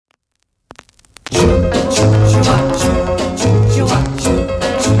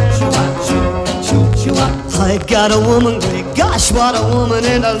I got a woman, great gosh, what a woman,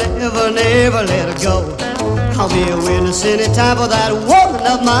 and I'll never, never let her go. I'll be a witness anytime for that woman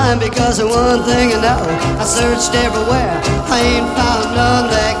of mine, because of one thing I know, I searched everywhere, I ain't found none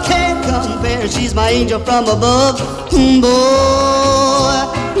that can compare. She's my angel from above, boy,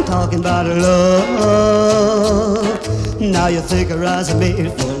 I'm talking about love. Now you think her eyes are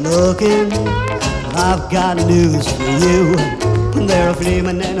made for looking, I've got news for you. They're a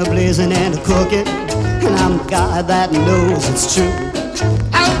flaming and a blazing and a cooking, and I'm the guy that knows it's true.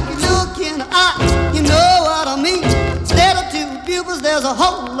 Out look in the eyes, you know what I mean. Instead of two pupils, there's a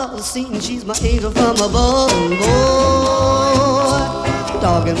whole other scene. She's my angel from above, and boy,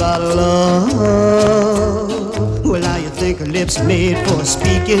 talking about love. Well, now you think her lips are made for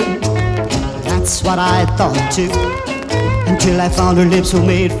speaking. That's what I thought too, until I found her lips were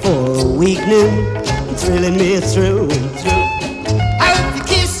made for weakening, thrilling me through and through.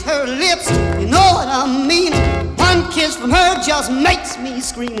 Kiss from her just makes me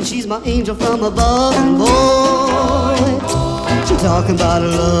scream. She's my angel from above, and boy, she's talking about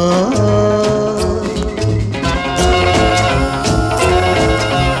love.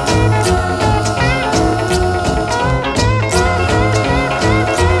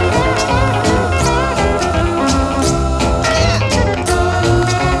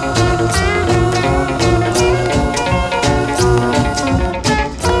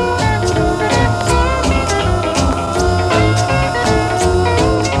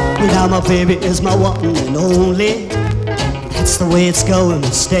 Now my baby is my one and only. That's the way it's going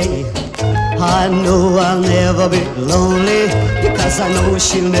to stay. I know I'll never be lonely, because I know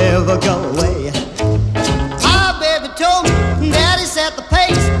she'll never go away. My baby told me, Daddy set the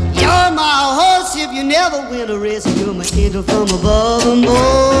pace. You're my horse if you never win a race. You're my angel from above, and boy,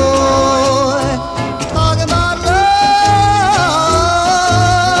 talking about love.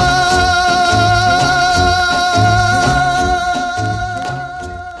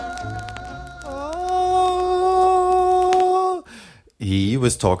 He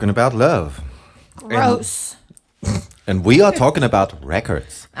was talking about love. Gross. And we are talking about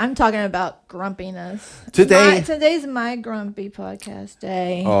records. I'm talking about grumpiness. Today's my grumpy podcast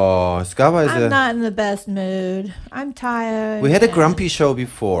day. Oh, Skaba is I'm not in the best mood. I'm tired. We had a grumpy show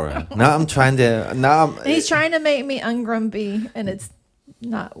before. Now I'm trying to... He's trying to make me ungrumpy, and it's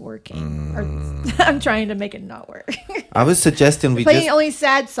not working. Or I'm trying to make it not work. I was suggesting we playing only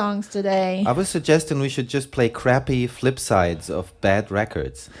sad songs today. I was suggesting we should just play crappy flip sides of bad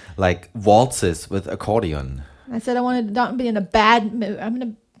records, like waltzes with accordion. I said I wanted to not be in a bad mood. I'm in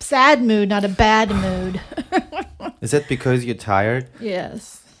a sad mood, not a bad mood. Is that because you're tired?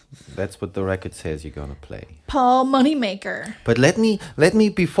 Yes. That's what the record says you're gonna play. Paul Moneymaker. But let me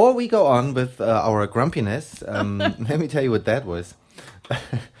before we go on with our grumpiness, let me tell you what that was.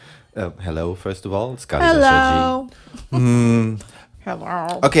 Hello, first of all. Hello.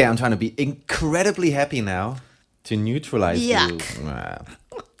 Hello. Okay, I'm trying to be incredibly happy now to neutralize you.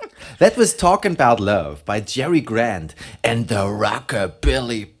 That was Talking About Love by Jerry Grant and the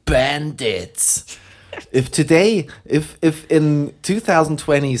Rockabilly Bandits. If in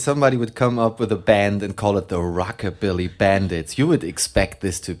 2020 somebody would come up with a band and call it the Rockabilly Bandits, you would expect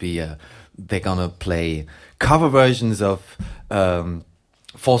this to be they're gonna play cover versions of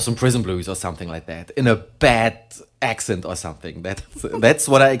Folsom Prison Blues or something like that in a bad accent or something. That's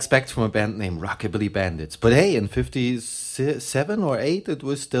what I expect from a band named Rockabilly Bandits. But hey, in 57 or 8, it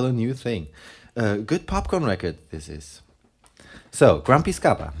was still a new thing. Good popcorn record this is. So, Grumpy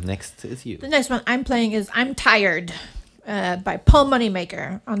Skaba, next is you. The next one I'm playing is I'm Tired by Paul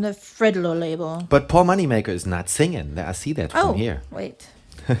Moneymaker on the Fredlo label. But Paul Moneymaker is not singing. I see that from here. Wait.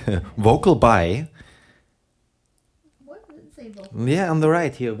 Vocal by... What does it say vocal? Yeah, on the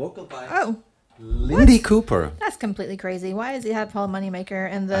right here. Vocal by... Oh. Lindy Cooper. That's completely crazy. Why does he have Paul Moneymaker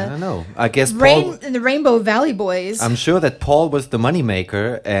and the... I don't know. I guess Paul... and the Rainbow Valley Boys. I'm sure that Paul was the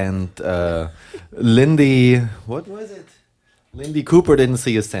moneymaker and Lindy... What was it? Lindy Cooper didn't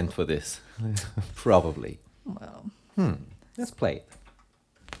see a cent for this. Probably. Well. Let's play it.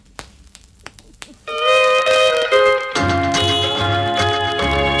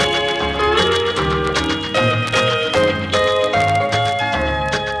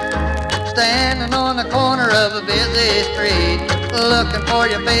 Standing on the corner of a busy street, looking for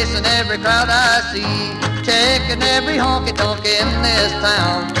your face in every crowd I see, checking every honky-tonk in this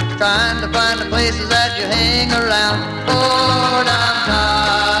town, trying to find the places that you hang around. Lord, I'm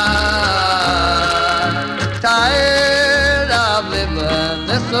tired of living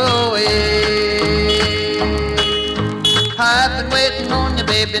this way. I've been waiting on you,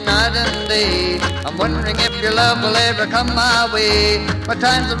 baby, you night and day. I'm wondering if your love will ever come my way. My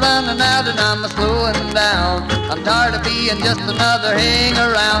time's are running out and I'm slowing down. I'm tired of being just another hang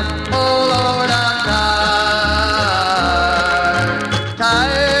around. Oh Lord, I'm tired,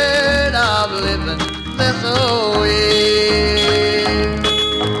 tired of living this way.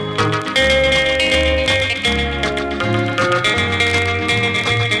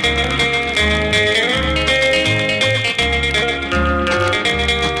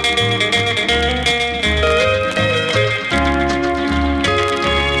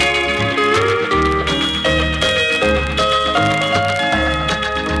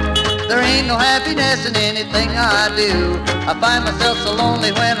 In anything I do, I find myself so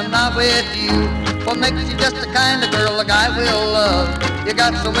lonely when I'm not with you. What makes you just the kind of girl a guy will love? You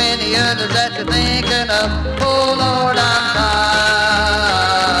got so many others that you're thinking of. Oh Lord, I'm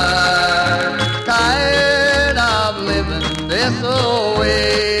tired, tired of living this way.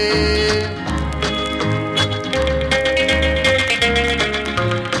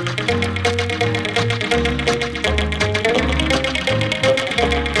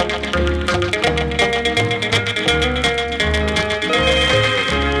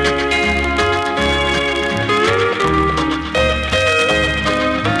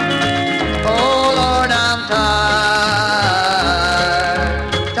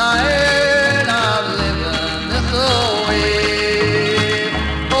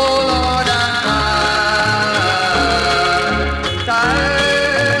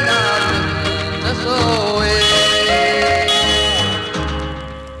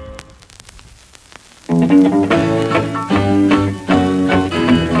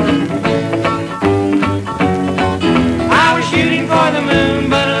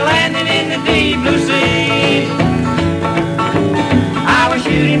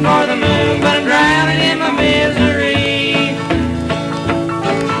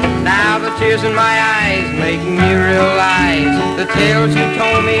 Tears in my eyes making me realize the tales you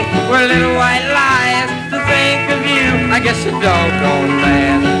told me were little white lies. To think of you, I guess a doggone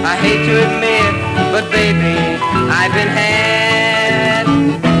bad. I hate to admit, but baby, I've been had.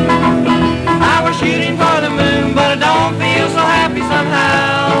 I was shooting for the moon, but I don't feel so happy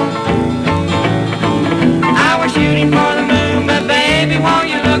somehow. I was shooting for the moon, but baby, won't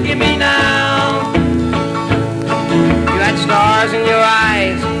you look at me now? You had stars in your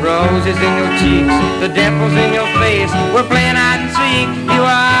eyes, roses in your cheeks, the dimples in your face. We're playing hide and seek. You were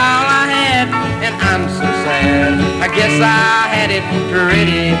all I had, and I'm so sad. I guess I had it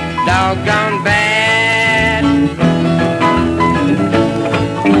pretty doggone bad.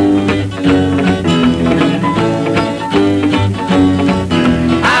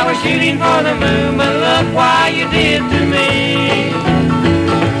 I was shooting for the moon, but look what you did to me.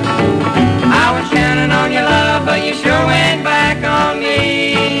 I was counting on your love, but you sure went back on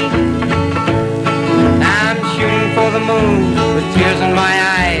me. I'm shooting for the moon with tears in my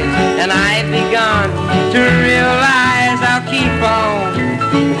eyes, and I've begun to realize I'll keep on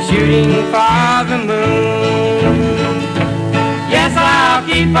shooting for the moon. Yes, I'll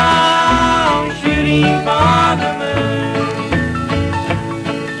keep on shooting for the moon.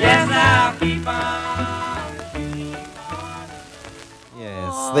 Yes, I'll keep on shooting for the moon.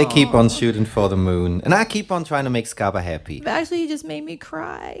 Yes, they keep on shooting for the moon. And I keep on trying to make Scaba happy. Actually, you just made me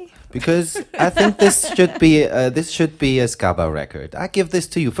cry. Because I think this should be a Scaba record. I give this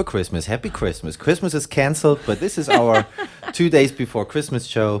to you for Christmas. Happy Christmas. Christmas is cancelled, but this is our 2 days before Christmas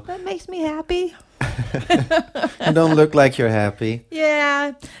show. That makes me happy. You don't look like you're happy.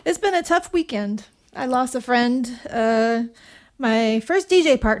 Yeah, it's been a tough weekend. I lost a friend, my first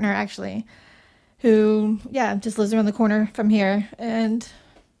DJ partner, actually, who, just lives around the corner from here. And,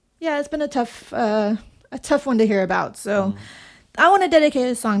 it's been a tough one to hear about. So I want to dedicate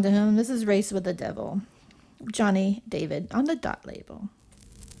a song to him. This is Race with the Devil, Johnny David on the Dot label.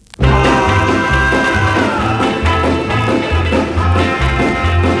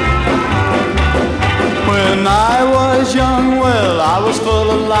 When I was young, well, I was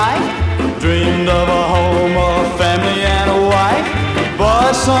full of life. Dreamed of a home, a family, and a wife.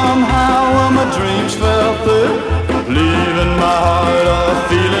 But somehow my dreams fell through, leaving my heart a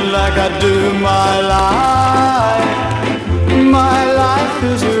feeling like I do. My life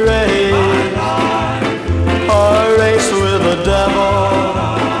is a race with the devil,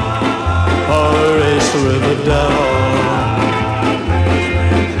 a race with the devil.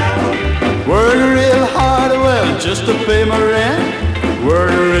 Work real hard, well, just to pay my rent.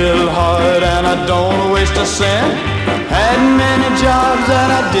 Work real hard and I don't waste a cent. Had many jobs that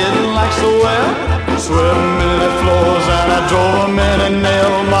I didn't like so well. Swept many floors and I drove a many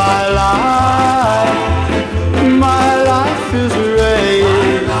nail. My life is a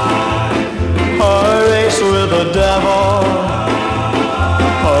race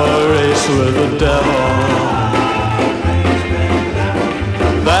with the devil.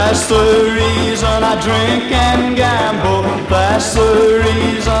 That's the reason I drink and gamble. That's the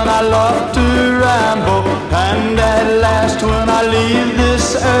reason I love to ramble. And at last when I leave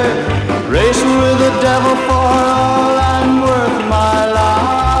this earth, race with the devil for all I'm worth. My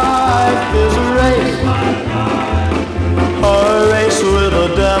life is a race with the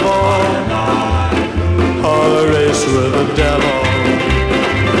devil, a race with the devil.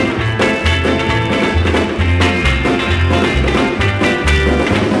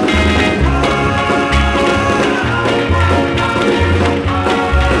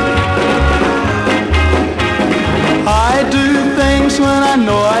 I do things when I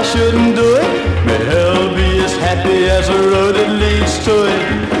know I shouldn't do it. May hell be as happy as a road that leads to it.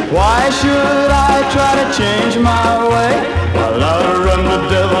 Why should I try to change my way? I'll outrun the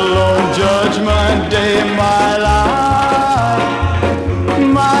devil on Judgment Day. My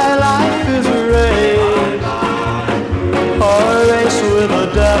life is a race with the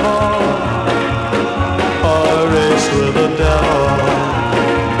devil, a race with the devil,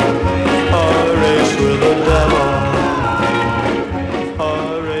 a race with the devil, a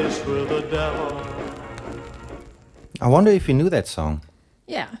race with the devil. I wonder if you knew that song.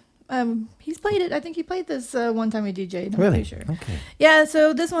 Yeah. He's played it. I think he played this one time we DJ'd. I'm Really? pretty sure. Okay. Yeah,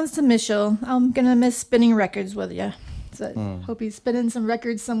 so this one's to Mitchell. I'm going to miss spinning records with you. So hope he's spinning some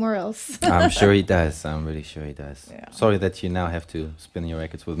records somewhere else. I'm sure he does. I'm really sure he does. Yeah. Sorry that you now have to spin your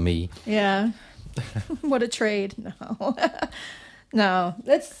records with me. Yeah. What a trade. No. No.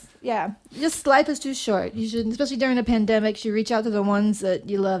 Just life is too short. You should, especially during a pandemic, you should reach out to the ones that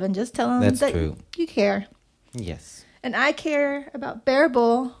you love and just tell them That's that true. you care. Yes. And I care about Bear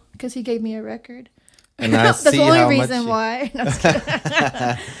Bull because he gave me a record. And I That's see the only how reason much why. No, I'm just kidding.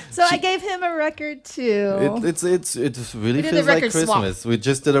 So I gave him a record too. it really We did feels a like record swap. Christmas. We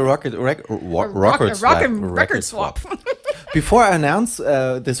just did a record record swap. Before I announce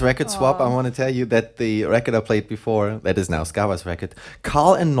this record swap, I want to tell you that the record I played before, that is now Skava's record,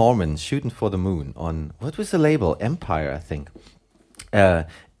 Carl and Norman, Shooting for the Moon, on, what was the label? Empire, I think.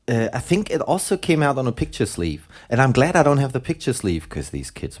 I think it also came out on a picture sleeve. And I'm glad I don't have the picture sleeve, because these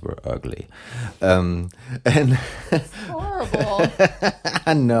kids were ugly. And Horrible.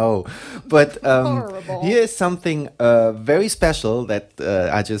 I know. But Horrible. here's something very special that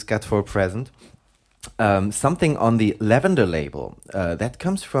I just got for a present. Something on the Lavender label. That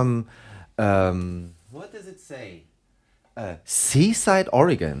comes from, what does it say? Seaside,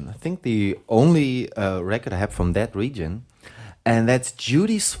 Oregon. I think the only record I have from that region. And that's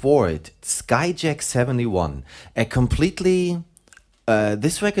Judy Swart, Skyjack 71. A completely...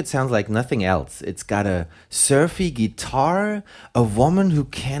 this record sounds like nothing else. It's got a surfy guitar, a woman who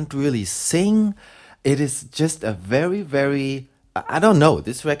can't really sing. It is just a very, very... I don't know.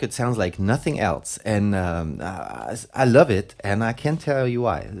 This record sounds like nothing else. And I love it, and I can't tell you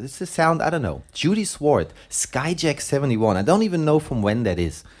why. It's a sound, I don't know. Judy Swart, Skyjack 71. I don't even know from when that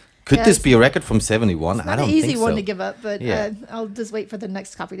is. Could this be a record from 71? I don't think so. Not an easy one to give up, but Yeah. I'll just wait for the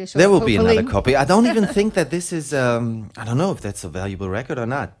next copy to show There up, will be hopefully. another copy. I don't even think that this is, I don't know if that's a valuable record or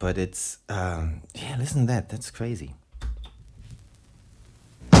not, but it's, yeah, listen to that. That's crazy.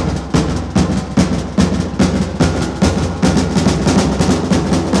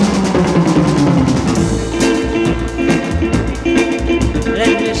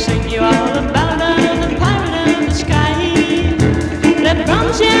 Let me sing you all about the pirate of the sky. That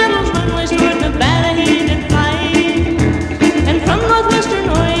from Seattle's runways toward Nevada he did fly. And from northwestern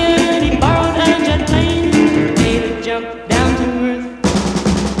Orient he borrowed a jet plane. Made a jump down to earth.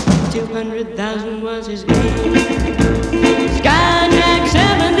 200,000 was his gain. Skyjack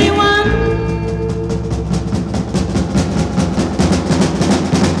 71.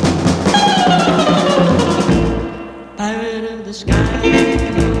 Pirate of the sky.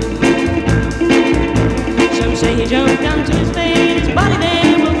 Some say he jumped down to his fate, his body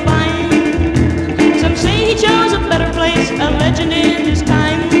they will find. Some say he chose a better place, a legend in his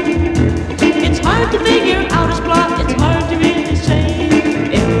time. It's hard to figure out his plot, it's hard to really say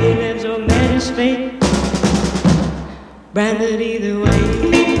if he lives or met his fate. Branded either way.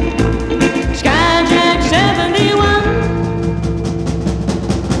 Skyjack 71.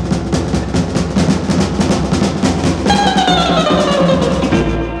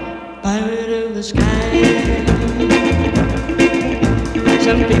 Pirate of the sky.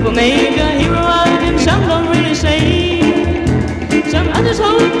 Some people make a hero of him, some don't really say. Some others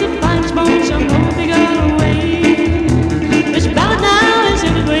hope to find his bones, some hope he got away. This ballad now is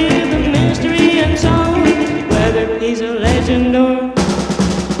ended with a mystery and song, whether he's a legend or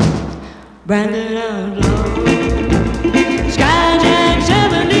branded outlaw. Skyjack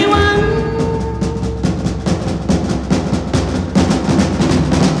 71.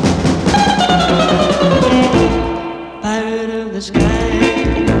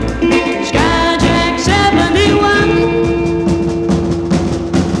 Skyjack 71.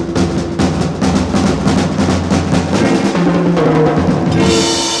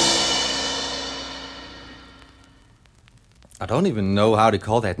 I don't even know how to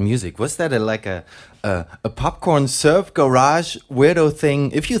call that music. Was that like a popcorn surf garage weirdo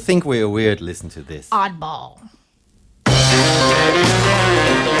thing? If you think we're weird, listen to this. Oddball.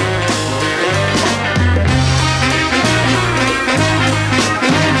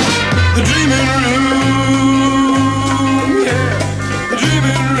 The dreaming room, yeah, the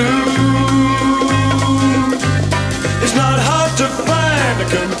dreaming room. It's not hard to find a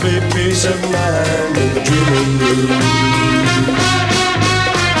complete peace of mind in the dreaming room,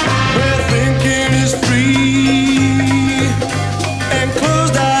 where thinking is free and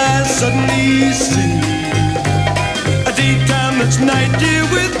closed eyes suddenly see a daytime that's night, dear,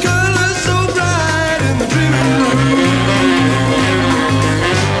 with colors so bright in the dreaming room.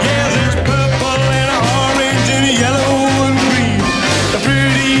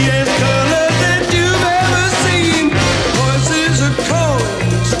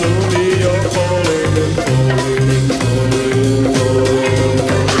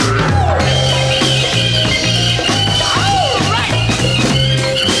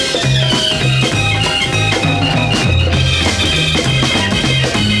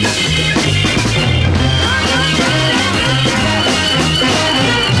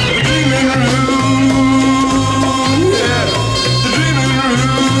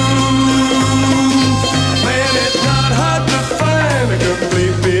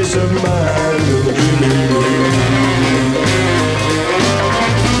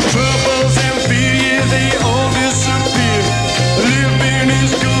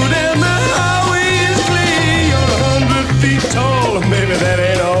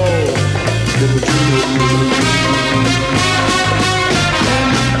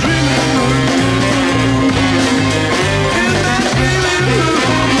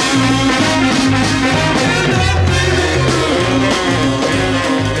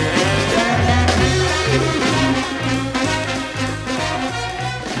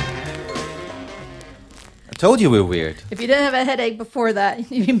 Told you we're weird. If you didn't have a headache before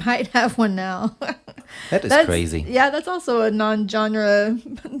that, you might have one now. That's crazy. Yeah, that's also a non-genre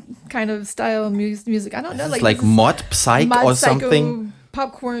kind of style music. I don't know, It's like mod psych mod or psycho, something.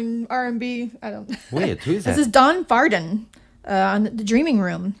 popcorn R&B. I don't. Weird. Who is that? This is Don Farden on the Dreaming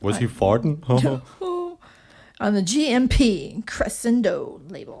Room. Was he farting? On the GMP Crescendo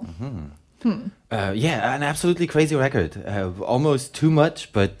label. Yeah, an absolutely crazy record. Almost too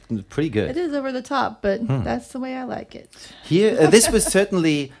much, but pretty good. It is over the top, but that's the way I like it. Here, this was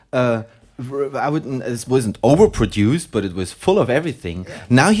certainly. This wasn't overproduced, but it was full of everything. Yeah.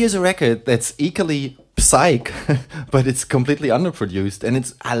 Now here's a record that's equally psych, but it's completely underproduced,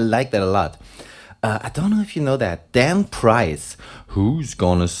 and I like that a lot. I don't know if you know that Dan Price, Who's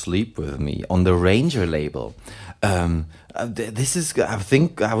Gonna Sleep With Me, on the Ranger label. This is, I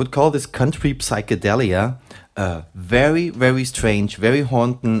think, I would call this country psychedelia. Very, very strange, very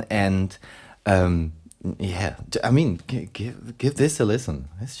haunting, and yeah, I mean, give this a listen.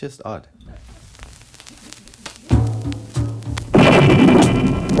 It's just odd.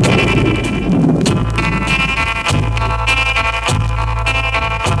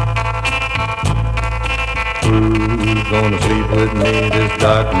 Who's gonna sleep with me this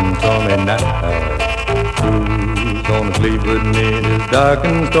dark and stormy night? Who's gonna sleep with me this dark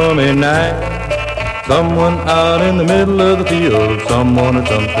and stormy night? Someone out in the middle of the field, someone or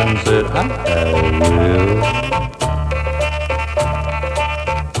something said, I will.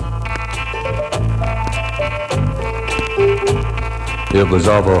 It was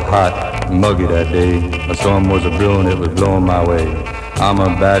awful hot, muggy that day. A storm was a-brewing, it was blowing my way. I'm a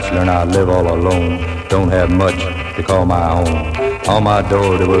bachelor and I live all alone. Don't have much to call my own. On my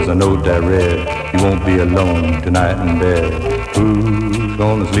door there was a note that read, you won't be alone tonight in bed. Who's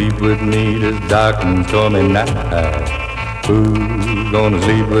gonna sleep with me this dark and stormy night? Who's gonna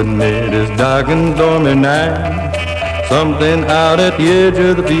sleep with me this dark and stormy night? Something out at the edge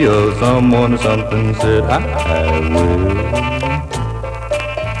of the field, someone or something said, I will.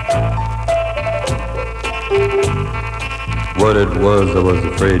 What it was I was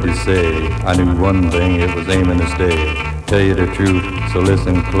afraid to say. I knew one thing, it was aiming to stay. Tell you the truth, so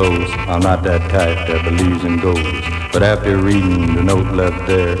listen close. I'm not that type that believes in ghosts. But after reading the note left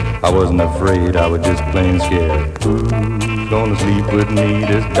there, I wasn't afraid, I was just plain scared. Who's gonna sleep with me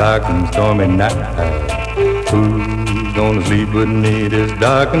this dark and stormy night? Who's gonna sleep with me this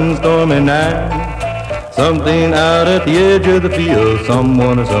dark and stormy night? Something out at the edge of the field,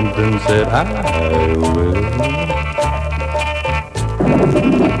 someone or something said, I will.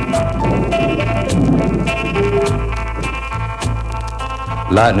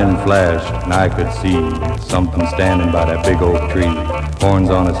 Lightning flashed, and I could see something standing by that big oak tree. Horns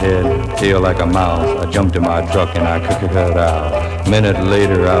on his head, tail like a mouse. I jumped in my truck and I cut out. Minute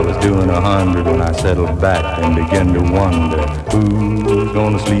later, I was doing 100 when I settled back and began to wonder, who's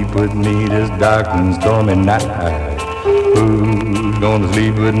gonna sleep with me this dark and stormy night? Who's gonna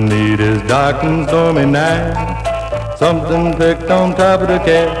sleep with me this dark and stormy night? Something picked on top of the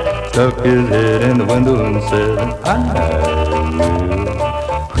cat, stuck his head in the window and said, I will.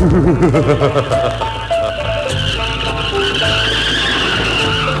 Went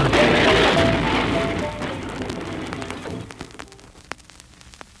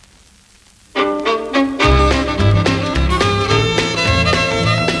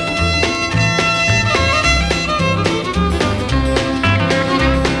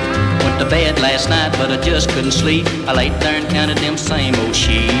to bed last night, but I just couldn't sleep. I laid there and counted them same old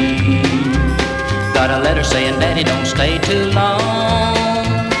sheep. Got a letter saying, Daddy, don't stay too long.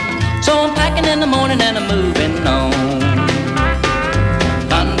 So I'm packing in the morning and I'm moving on.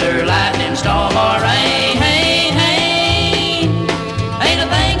 Thunder, lightning, storm, or rain, hey, hey. Ain't a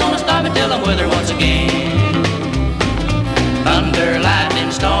thing gonna stop me till I'm with her once again. Thunder,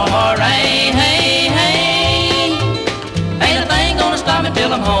 lightning, storm, or rain, hey, hey. Ain't a thing gonna stop me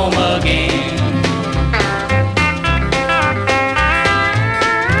till I'm home again.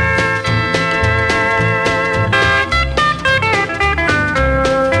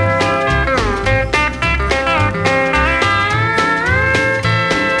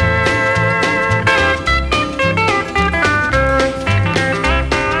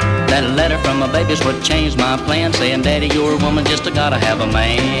 My baby's what changed my plan, saying, Daddy, you're a woman, just gotta have a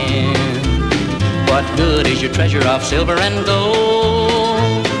man. What good is your treasure of silver and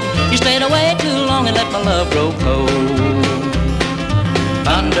gold? You stayed away too long and let my love grow cold.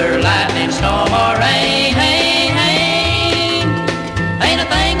 Thunder, lightning, storm, or rain, hey, hey. Ain't a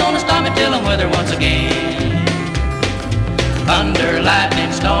thing gonna stop me till I'm with her once again. Thunder,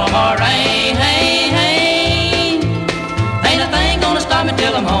 lightning, storm, or rain, hey, hey. Ain't a thing gonna stop me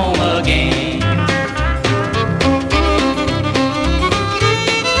till I'm home again.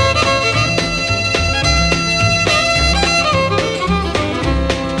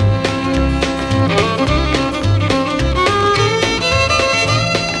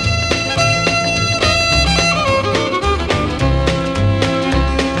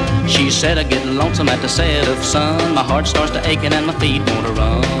 She said I get lonesome at the set of sun. My heart starts to aching and my feet want to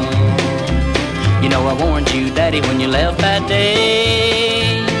run. You know I warned you, Daddy, when you left that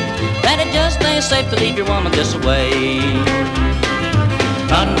day, that it just ain't safe to leave your woman this way.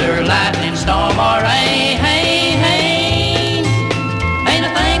 Thunder, lightning, storm, or rain, hey, hey. Ain't a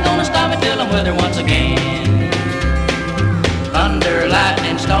thing gonna stop me till I'm with her once again. Thunder,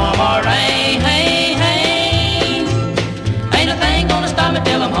 lightning, storm, or rain, hey, hey. Ain't a thing gonna stop me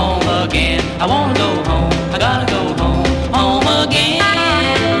till I'm home again. I wanna go home, I gotta go home, home again.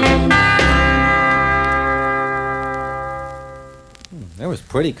 That was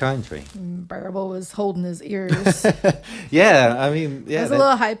pretty country. Bearable was holding his ears. Yeah, I mean, yeah. It was a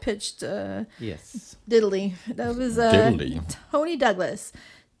little high-pitched yes. diddly. That was Diddly. Tony Douglas,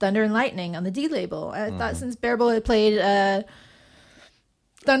 Thunder and Lightning on the D label. I thought since Bearable had played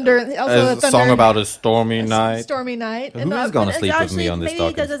Thunder, also a song about a stormy night. Stormy night. Who is gonna sleep with me on this Maybe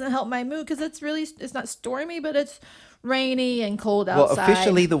that docket? doesn't help my mood because it's not stormy, but it's rainy and cold outside. Well,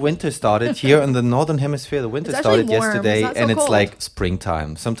 officially the winter started here in the northern hemisphere. The winter It's actually started warm. yesterday, It's not so and it's cold. like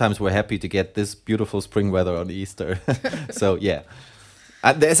springtime. Sometimes we're happy to get this beautiful spring weather on Easter. So yeah,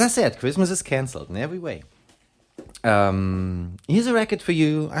 as I said, Christmas is cancelled in every way. Here's a record for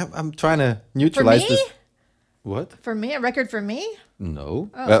you. I'm trying to neutralize me? this. What? For me, a record for me? No.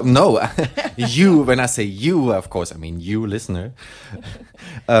 Oh. No. You, when I say you, of course, I mean you, listener.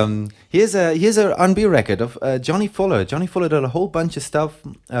 Here's a R&B record of Johnny Fuller. Johnny Fuller did a whole bunch of stuff,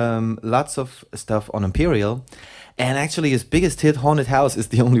 lots of stuff on Imperial. And actually his biggest hit, Haunted House, is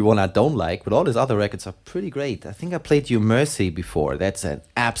the only one I don't like. But all his other records are pretty great. I think I played you Mercy before. That's an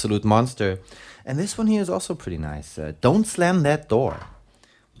absolute monster. And this one here is also pretty nice. Don't Slam That Door.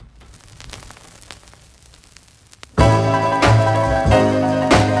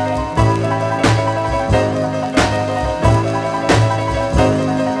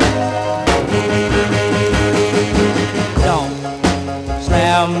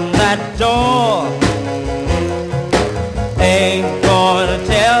 Slam that door. Ain't gonna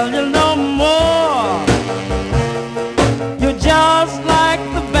tell you no more. You're just like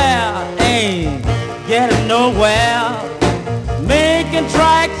the bear, ain't getting nowhere. Making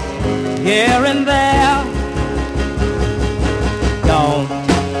tracks here and there. Don't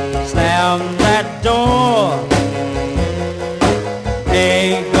slam that door. Ain't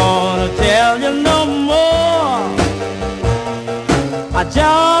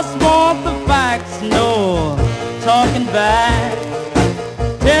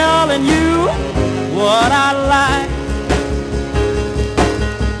telling you what I like.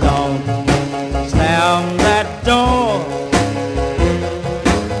 Don't slam that door.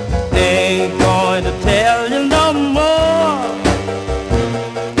 Ain't going to tell you no more.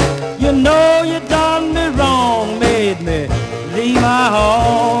 You know you done me wrong, made me leave my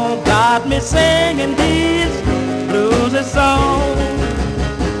home, got me singing these bluesy songs.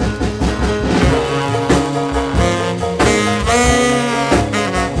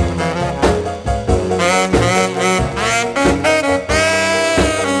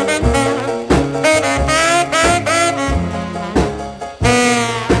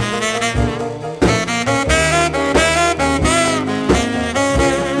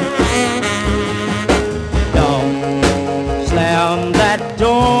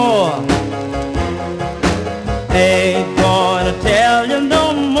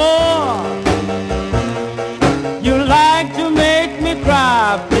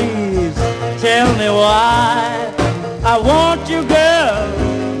 I want you,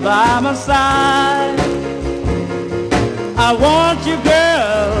 girl, by my side. I want you,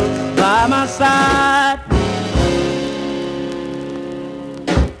 girl, by my side.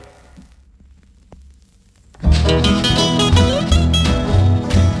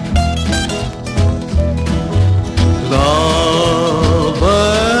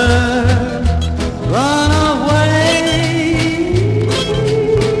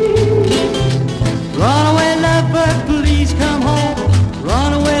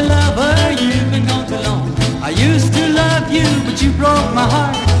 You broke my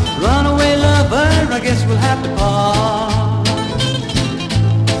heart, runaway lover, I guess we'll have to part.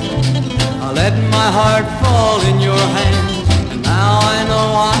 I let my heart fall in your hands, and now I know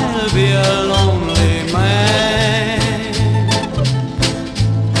I'll be a lonely man.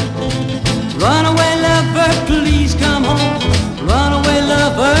 Runaway lover, please come home. Runaway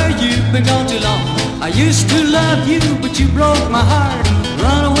lover, you've been gone too long. I used to love you, but you broke my heart.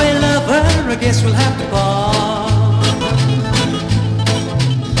 Runaway lover, I guess we'll have to part.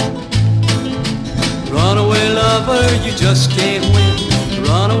 Runaway lover, you just can't win.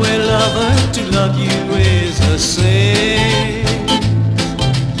 Runaway lover, to love you is a sin.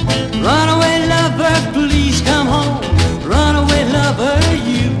 Runaway lover, please come home. Runaway lover,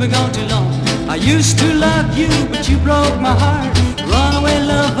 you've been gone too long. I used to love you, but you broke my heart. Runaway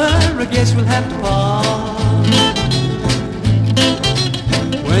lover, I guess we'll have to part.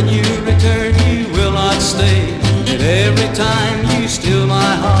 When you return, you will not stay, and every time you steal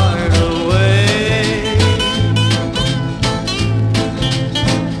my heart away.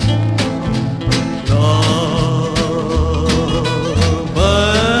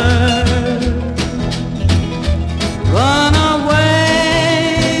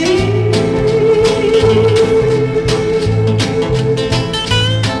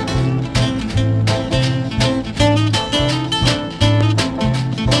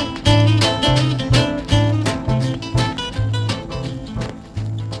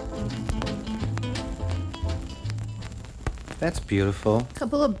 That's beautiful.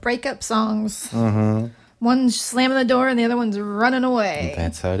 Couple of breakup songs. Mm-hmm. One's slamming the door and the other one's running away.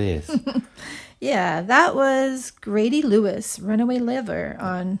 That's how it is. Yeah, that was Grady Lewis, Runaway Lover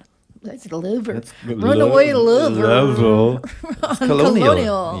on... That's a lover. Runaway Lover. On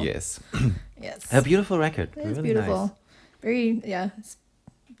Colonial. Yes. Yes. A beautiful record. It's really beautiful. Nice. Very, yeah. It's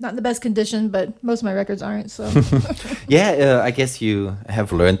not in the best condition, but most of my records aren't, so... Yeah, I guess you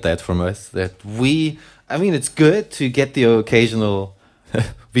have learned that from us, that we... I mean, it's good to get the occasional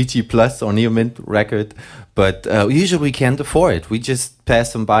VG Plus or Neo Mint record, but usually we can't afford it. We just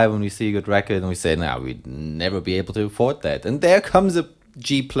pass them by when we see a good record and we say, no, we'd never be able to afford that. And there comes a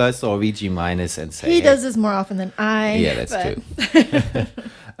G Plus or VG Minus and say... He does this more often than I. Yeah, that's true.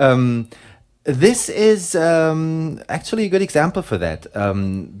 This is actually a good example for that.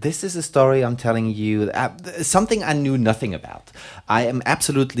 This is a story I'm telling you, something I knew nothing about. I am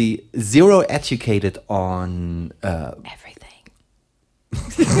absolutely zero educated on... everything.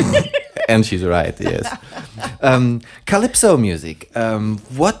 And she's right, yes. Calypso music.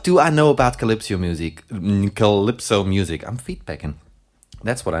 What do I know about calypso music? Calypso music. I'm feedbacking.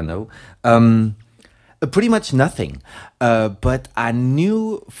 That's what I know. Pretty much nothing. But I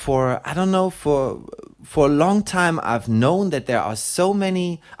knew for a long time, I've known that there are so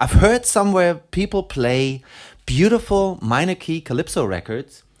many... I've heard somewhere people play beautiful minor key calypso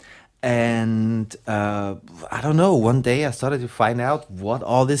records. And I don't know, one day I started to find out what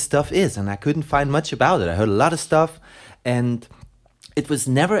all this stuff is. And I couldn't find much about it. I heard a lot of stuff. And it was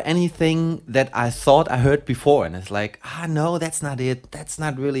never anything that I thought I heard before. And it's like, no, that's not it. That's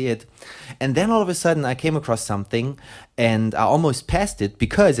not really it. And then all of a sudden I came across something and I almost passed it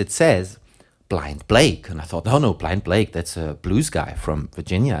because it says Blind Blake. And I thought, oh no, Blind Blake, that's a blues guy from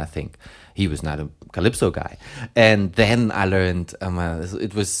Virginia, I think. He was not a calypso guy. And then I learned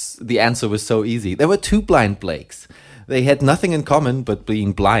the answer was so easy. There were 2 Blind Blakes. They had nothing in common but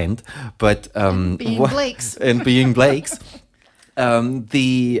being blind, but being Blakes. And being Blakes.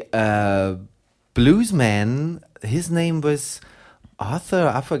 The blues man, his name was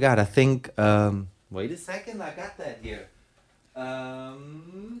Arthur. I forgot. I think. Wait a second. I got that here.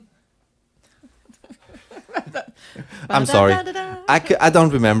 I'm sorry. I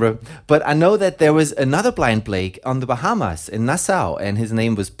don't remember. But I know that there was another Blind Blake on the Bahamas in Nassau, and his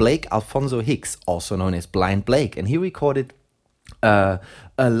name was Blake Alfonso Hicks, also known as Blind Blake. And he recorded a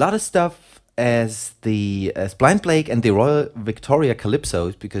lot of stuff as Blind Blake and the Royal Victoria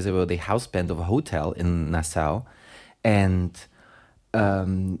Calypsos, because they were the house band of a hotel in Nassau. And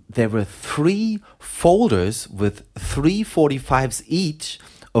there were 3 folders with 3 45s each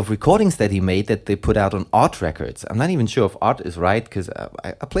of recordings that he made that they put out on Art Records. I'm not even sure if Art is right, because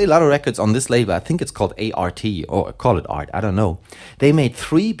I play a lot of records on this label. I think it's called ART, or call it Art, I don't know. They made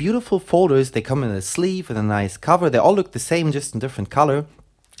 3 beautiful folders. They come in a sleeve with a nice cover. They all look the same, just in different color.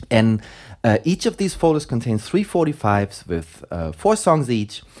 And each of these folders contains 3 45s with 4 songs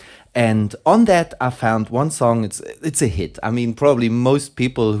each. And on that, I found one song. It's a hit. I mean, probably most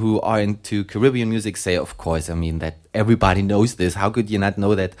people who are into Caribbean music say, of course, I mean, that everybody knows this. How could you not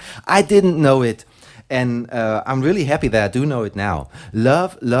know that? I didn't know it. And I'm really happy that I do know it now.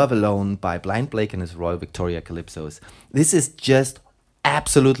 Love, Love Alone by Blind Blake and his Royal Victoria Calypsos. This is just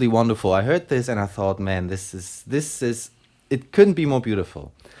absolutely wonderful. I heard this and I thought, man, this is, it couldn't be more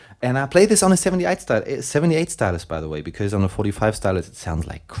beautiful. And I play this on a 78 stylus, by the way, because on a 45 stylus it sounds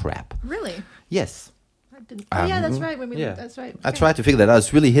like crap. Really? Yes. I didn't. Yeah, that's right. That's right. I tried to figure that out.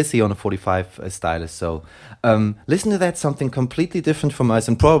 It's really hissy on a 45 stylus. So listen to that, something completely different from us.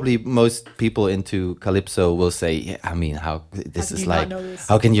 And probably most people into Calypso will say, yeah, I mean, how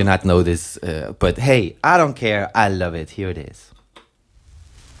can you not know this? But hey, I don't care. I love it. Here it is.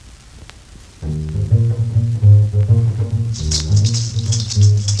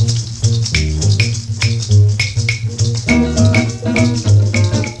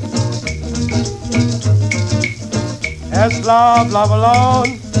 It's love, love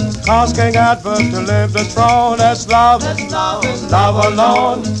alone, cause King Edward to leave the throne. It's love, love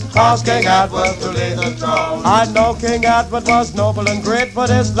alone, cause King Edward to leave the throne. I know King Edward was noble and great,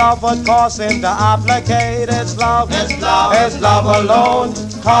 but his love would cause him to abdicate. It's love alone,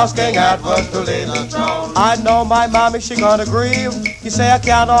 cause King Edward to leave the throne. I know my mommy, she gonna grieve. You say I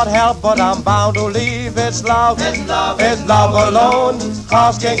cannot help, but I'm bound to leave. It's love alone,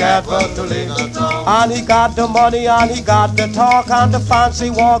 cause King Edward to leave the throne. And he got the money and he got the talk and the fancy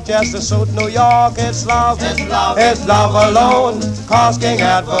walk just to suit New York. It's love alone, cause King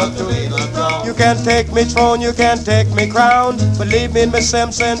Edward to leave the throne. You can take me throne, you can take me crown, but leave me Miss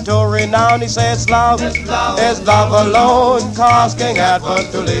Simpson to renown. He says love alone, cause King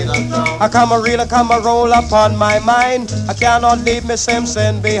Edward to leave the throne. I come a reel, I come a roll upon my mind. I cannot leave Miss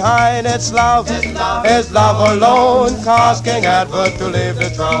Simpson behind. It's love alone, cause King Edward to leave the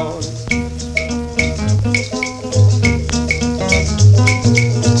throne.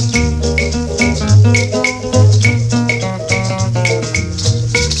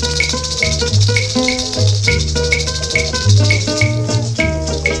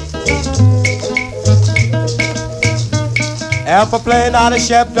 If a plane on a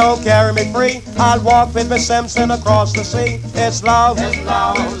ship don't carry me free, I'll walk with Miss Simpson across the sea. It's love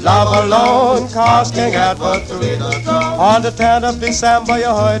alone, cause King Edward to leave the throne. On the 10th of December you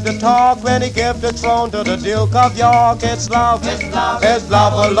heard the talk when he gave the throne to the Duke of York. It's love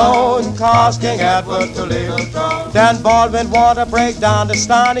alone, cause King Edward to leave the throne. Then Baldwin wanted to break down the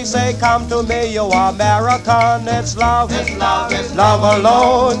stand. He say, come to me, you American. It's love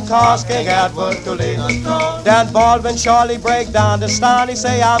alone, cause King Edward to leave the throne. Then Baldwin surely break down the stand. He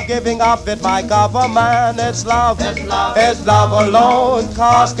say, I'm giving up with my government. It's love alone,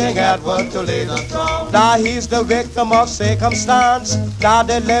 cause King Edward to leave the throne. Now he's the victim of circumstance. Now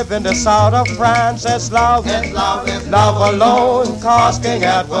they live in the south of France. It's love alone, cause King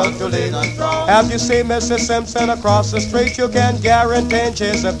Edward to leave the throne. If you see Mrs. Simpson across the street, you can guarantee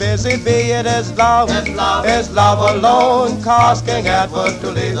she's a busy bee. It is love alone, cause King Edward to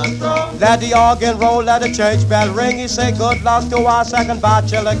leave the throne. Let the organ roll, let the church bell ring. He say, good luck to our second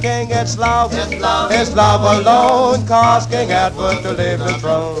bachelor king. It's love alone, cause King Edward to leave the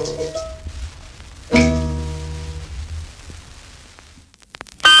throne.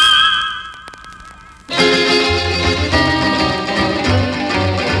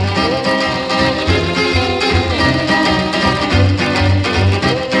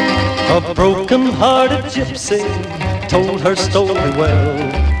 A broken-hearted gypsy told her story well.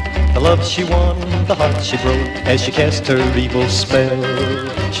 The love she won, the heart she broke as she cast her evil spell.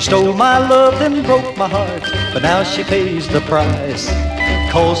 She stole my love, then broke my heart, but now she pays the price.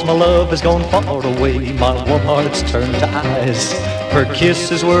 'Cause my love has gone far away, my warm heart's turned to ice. Her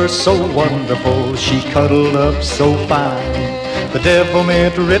kisses were so wonderful, she cuddled up so fine. The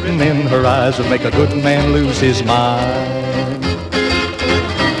devilment written in her eyes would make a good man lose his mind.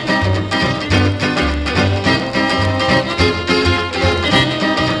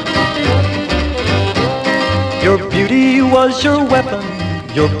 Your beauty was your weapon,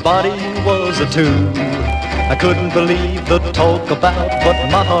 your body was a tool. I couldn't believe the talk about, but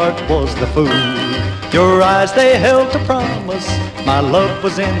my heart was the fool. Your eyes, they held a promise, my love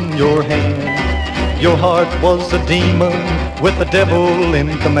was in your hand. Your heart was a demon with the devil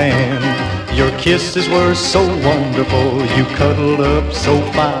in command. Your kisses were so wonderful, you cuddled up so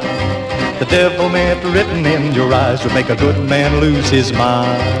fine. The devilment written in your eyes would make a good man lose his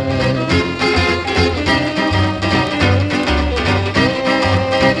mind.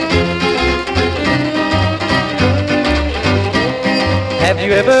 Have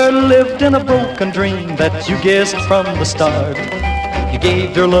you ever lived in a broken dream that you guessed from the start? You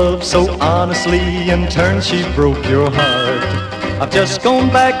gave your love so honestly, in turn she broke your heart. I've just gone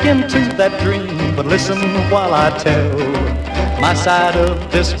back into that dream, but listen while I tell my side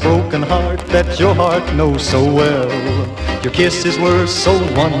of this broken heart that your heart knows so well. Your kisses were so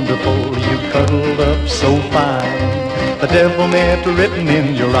wonderful, you cuddled up so fine. The devilment written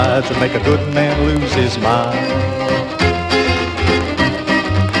in your eyes would make a good man lose his mind.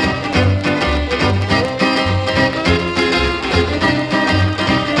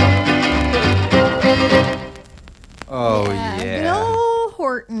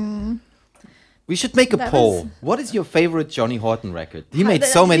 We should make a poll. What is your favorite Johnny Horton record? He made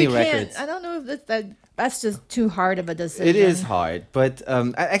so many records. I don't know if that's just too hard of a decision. It is hard, but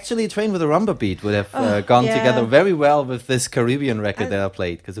actually Train with a Rumba Beat would have gone together very well with this Caribbean record that I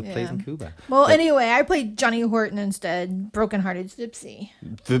played, because it plays in Cuba. Well, anyway, I played Johnny Horton instead, Broken Hearted Gypsy.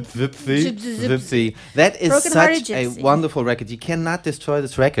 Gypsy. That is such a wonderful record. You cannot destroy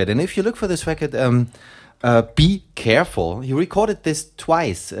this record. And if you look for this record, be careful. He recorded this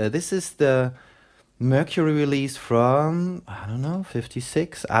twice. This is the Mercury release from, I don't know,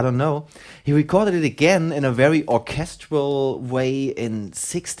 56, I don't know. He recorded it again in a very orchestral way in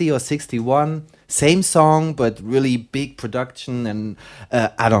 60 or 61. Same song, but really big production, and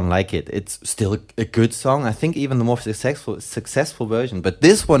I don't like it. It's still a good song. I think even the more successful version. But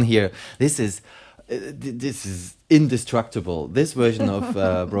this one here, this is indestructible. This version of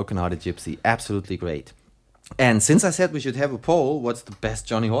Broken Hearted Gypsy, absolutely great. And since I said we should have a poll, what's the best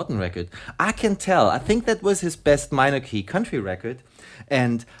Johnny Horton record? I can tell. I think that was his best minor key country record.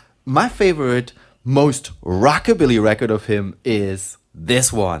 And my favorite, most rockabilly record of him is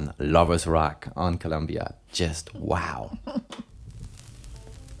this one, Lovers Rock on Columbia. Just wow.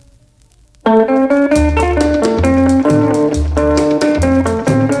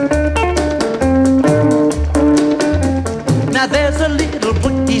 Now there's a little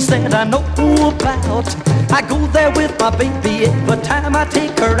place that I know about. I go there with my baby every time I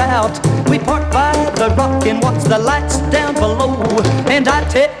take her out. We park by the rock and watch the lights down below, and I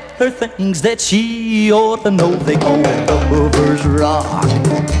tell her things that she ought to know. They call it Lovers Rock.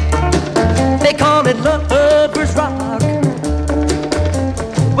 They call it Lovers Rock.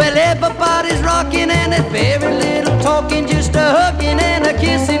 Well, everybody's rocking and there's very little talking, just a hugging and a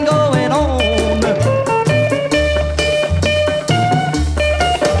kissing going on.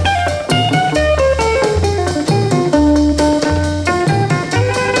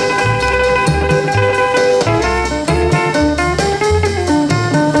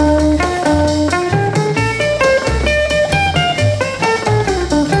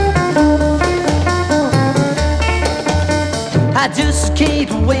 I just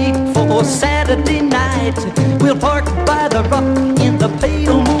can't wait for Saturday night. We'll park by the rock in the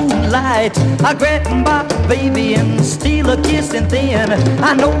pale moonlight. I'll grab my baby and steal a kiss, and then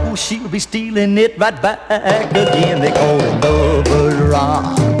I know she'll be stealing it right back again. They call it Lovers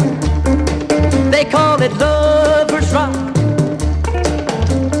Rock. They call it Lovers Rock.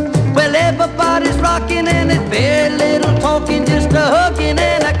 Well, everybody's rocking and there's very little talking, just a hugging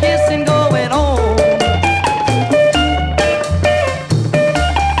and a kissing going on.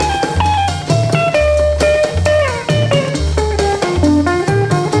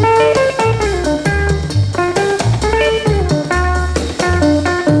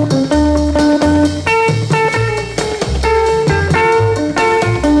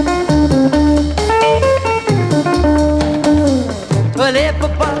 Well,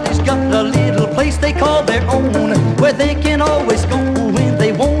 everybody's got a little place they call their own, where they can always go when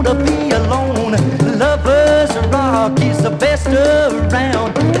they wanna be alone. Lovers Rock is the best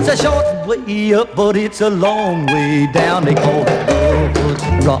around. It's a short way up, but it's a long way down. They call it Lovers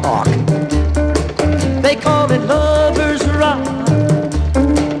Rock. They call it Lovers Rock.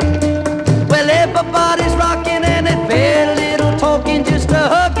 Well, everybody's rocking and it's very little talking, just a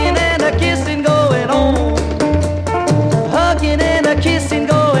hugging and a kissing going on. Hugging and a kissing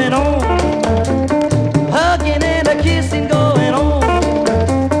going on. Hugging and a kissing going on.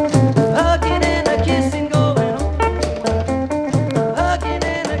 Hugging and a kissing going on. Hugging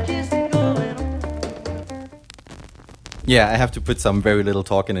and a kissing going on. Yeah, I have to put some very little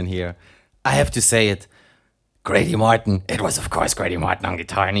talking in here. I have to say it. Grady Martin. It was, of course, Grady Martin on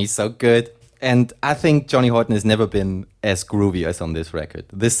guitar, and he's so good. And I think Johnny Horton has never been as groovy as on this record.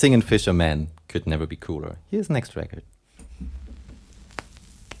 This Singin' Fisher Man could never be cooler. Here's the next record.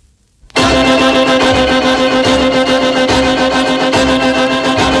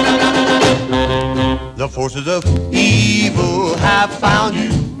 The forces of evil have found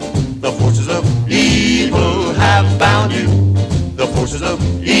you. The forces of evil have bound you. The forces of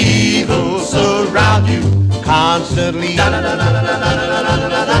evil surround you constantly.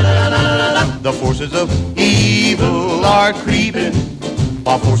 The forces of evil are creeping,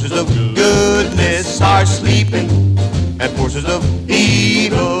 while forces of goodness are sleeping. And forces of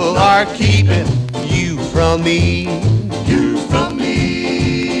evil are keeping you from me. You from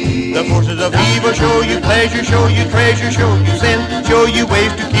me. The forces of evil show you pleasure, show you treasure, show you sin, show you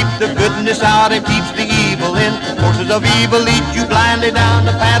ways to keep the goodness out and keeps the evil in. Forces of evil lead you blindly down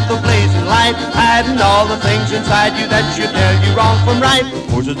the path of blazing light, hiding all the things inside you that should tell you wrong from right.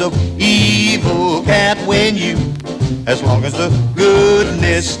 Forces of evil can't win you as long as the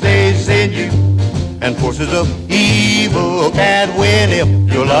goodness stays in you. And forces of evil can't win if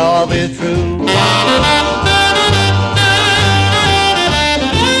your love is true.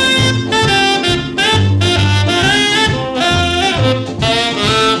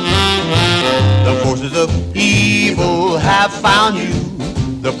 The forces of evil have found you.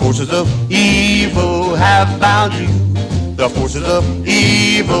 The forces of evil have bound you. The forces of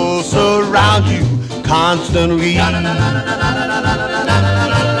evil surround you constantly.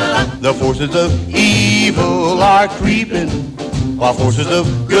 The forces of evil are creeping, while forces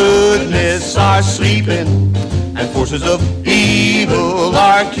of goodness are sleeping. And forces of evil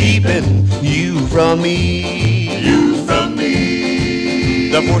are keeping you from me. You from me.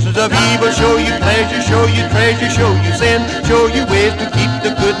 The forces of evil show you pleasure, show you treasure, show you sin, show you ways to keep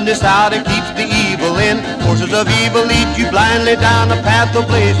the goodness out and keeps the evil in. Forces of evil lead you blindly down a path of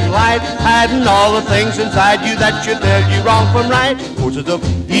blazing light, hiding all the things inside you that should tell you wrong from right. Forces of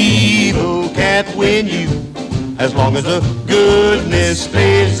evil can't win you as long as the goodness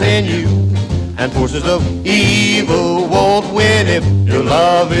stays in you. And forces of evil won't win if your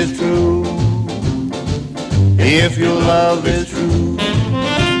love is true. If your love is true.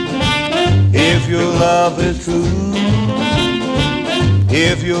 If your love is true.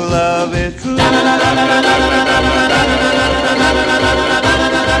 If your love is true.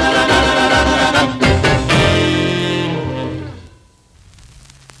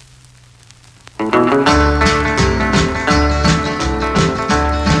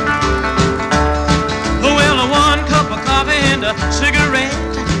 Cigarette,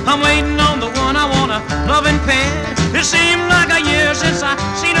 I'm waiting on the one I wanna love and pet. It seemed like a year since I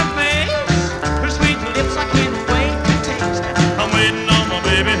seen her face. Her sweet lips I can't wait to taste. I'm waiting on my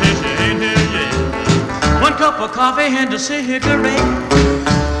baby and she ain't here yet. One cup of coffee and a cigarette.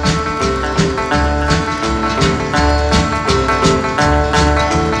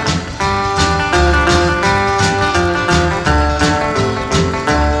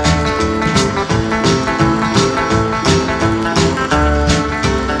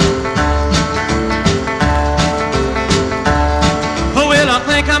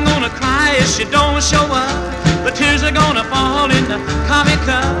 She don't show up, the tears are gonna fall in the coffee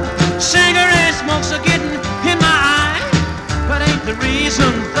cup. Cigarette smokes are getting in my eye, but ain't the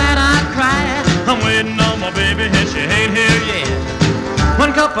reason that I cry. I'm waiting on my baby and she ain't here yet.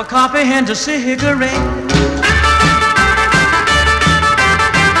 One cup of coffee and a cigarette.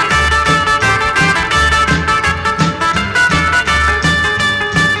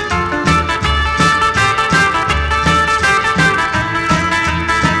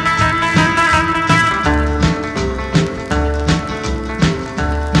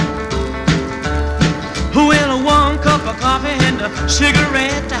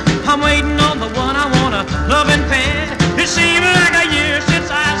 Cigarette, I'm waiting on the one I wanna love and pet. It seems like a year since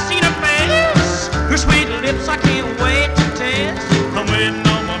I've seen her face. Her sweet lips I can't wait to taste. I'm waiting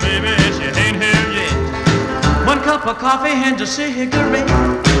cup of coffee and a cigarette.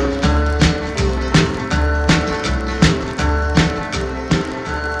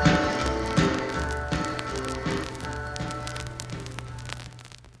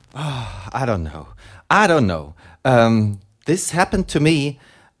 I don't know. I don't know. This happened to me,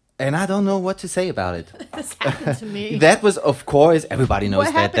 and I don't know what to say about it. This happened to me. That was, of course, everybody knows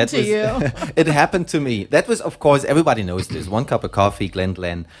What that. happened That to was, you? It happened to me. That was, of course, everybody knows this. One Cup of Coffee, Glenn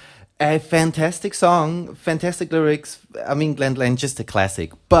Glenn. A fantastic song, fantastic lyrics. I mean, Glenn Glenn, just a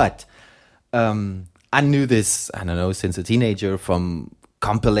classic. But I knew this, I don't know, since a teenager from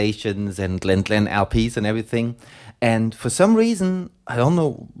compilations and Glenn Glenn LPs and everything. And for some reason, I don't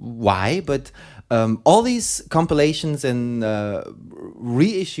know why, but all these compilations and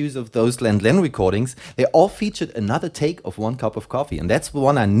reissues of those Glenn Glenn recordings, they all featured another take of One Cup of Coffee. And that's the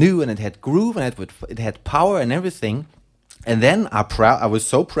one I knew, and it had groove, and it had power and everything. And then I was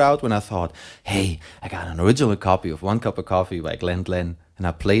so proud when I thought, hey, I got an original copy of One Cup of Coffee by Glenn Glenn, and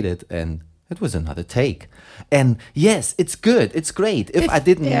I played it, and it was another take. And yes, it's good, it's great. If I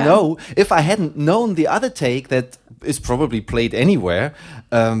didn't know, if I hadn't known the other take that is probably played anywhere,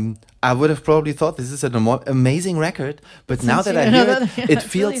 I would have probably thought this is an amazing record. But now that I hear it, it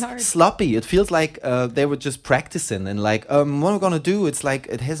feels really sloppy. It feels like they were just practicing and like, what am I going to do? It's like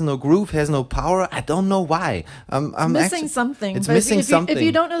it has no groove, has no power. I don't know why. I'm missing something. It's But missing something. If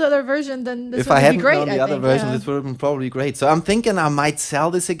you don't know the other version, then this if would I be hadn't great. known the other version, this would have been probably great. So I'm thinking I might sell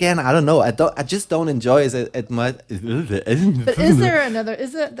this again. I don't know. I just don't enjoy it as much. But is there another?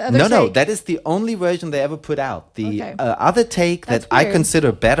 Is it the other No, take? that is the only version they ever put out. The Okay. other take That's that I weird.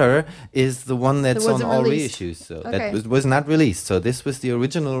 consider better is the one that's on wasn't all released. reissues. So Okay. that was not released. So this was the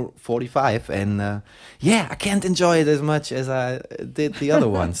original 45, and I can't enjoy it as much as I did the other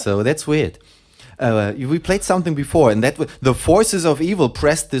one. So that's weird. We played something before, and that was The Forces of Evil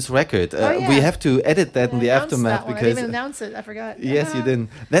pressed this record. We have to edit that in the Announced aftermath that one. I because didn't even announce it. I forgot. yes, you didn't.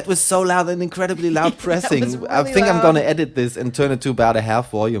 That was so loud and incredibly loud pressing. was I really think I'm loud. gonna edit this and turn it to about a half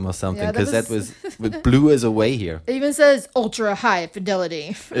volume or something Yeah, that because that was- was it blew us away here. It even says ultra high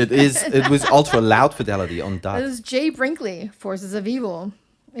fidelity. It was ultra loud fidelity on It dot. was Jay Brinkley, Forces of Evil.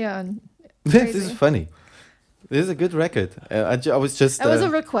 Yeah. and This crazy. is funny. This is a good record. I was just. That was a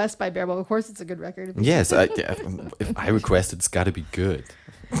request by Bearable. Of course, it's a good record. Yes, if I request, it's got to be good.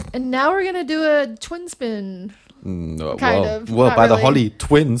 And now we're gonna do a twin spin. No, Kind well, of, well, not by the really. Holly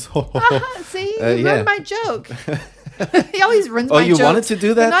twins. See, you yeah. ruined my joke. He always ruins Oh, my you jokes. wanted to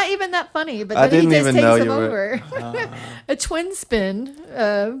do They're that? not even that funny, but I then he didn't just even takes know them you over. A twin spin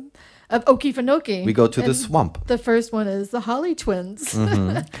of Okefenokee. We go to the And swamp. The first one is the Holly Twins That's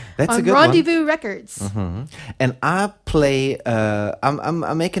a on good one. Rendezvous Records. And I play.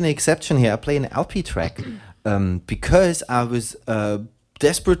 I'm making an exception here. I play an LP track because I was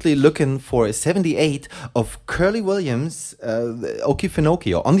desperately looking for a 78 of Curly Williams,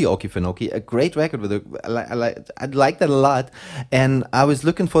 Okefenokee, or On the Okefenokee, a great record with I like that a lot. And I was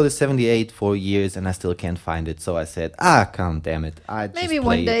looking for the 78 for years, and I still can't find it. So I said, come damn it, I just Maybe play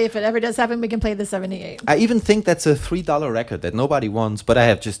one it. day, if it ever does happen, we can play the 78. I even think that's a $3 record that nobody wants, but I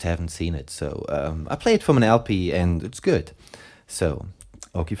haven't seen it. So I play it from an LP, and it's good. So,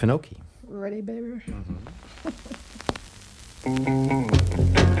 Okefenokee. Ready, baby?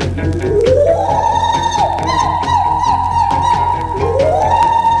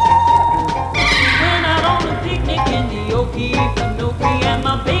 Went out on a picnic in the Okefenokee, and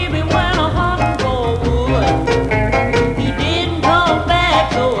my baby went a hunting for wood. He didn't come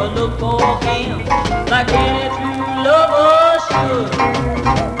back, so I looked for him like any true lover should.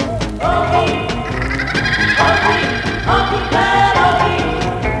 Okey, Okey, Okey, glad Okey.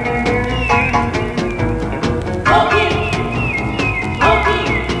 Okey, Okey,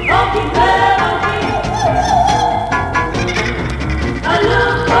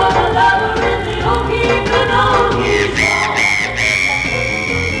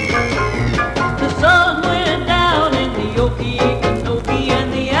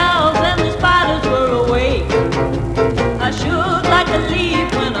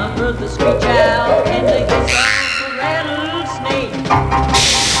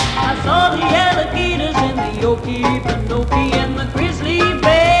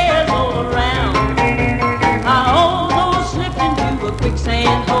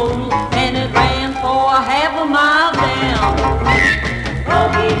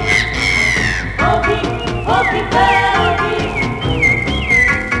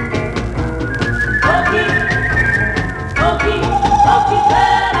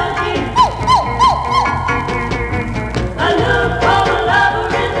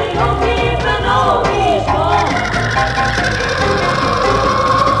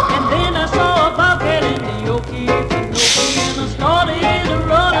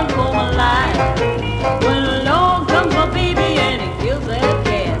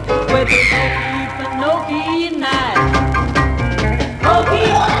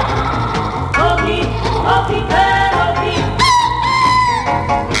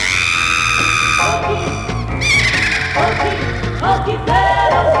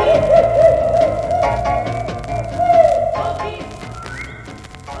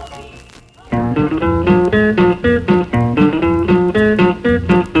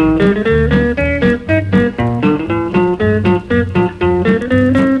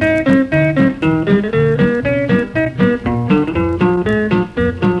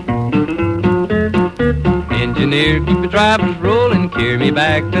 Engineer, keep the drivers rolling, carry me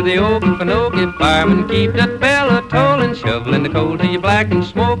back to the Okefenokee. Fireman, keep that bell a-tolling, shoveling the coal till you're black and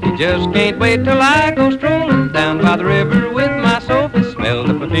smoky. Just can't wait till I go strolling down by the river with my Sophie. Smell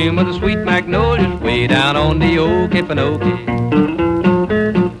the perfume of the sweet magnolias way down on the Okefenokee.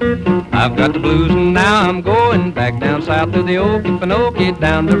 I've got the blues and now I'm going back down south to the Okefenokee.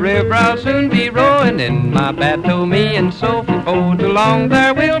 Down the river I'll soon be rowing in my bateau, me and Sophie. For too long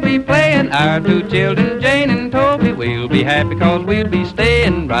there we'll be playing our two children, Jane and Toby. We'll be happy cause we'll be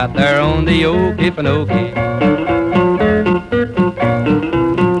staying right there on the Okefenokee.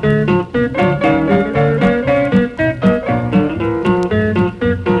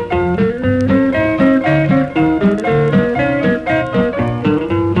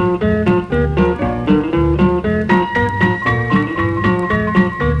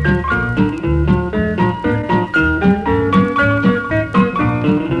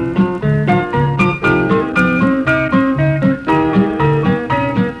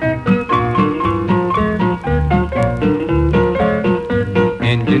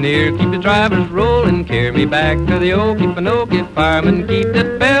 Drivers rolling, carry me back to the Okefenokee. Fireman, keep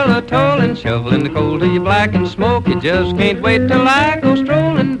that bell a-tolling, shoveling the coal till you're black and smoky. Just can't wait till I go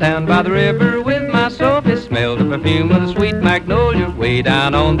strolling down by the river with my Sophie. Smell the perfume of the sweet magnolia way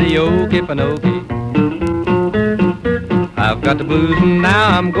down on the Okefenokee. I've got the blues and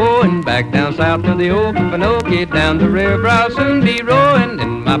now I'm going back down south to the Okefenokee. Down the river I'll soon be rowing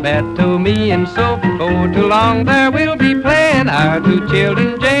in my bateau, me and Sophie. For too long there we'll be playing our two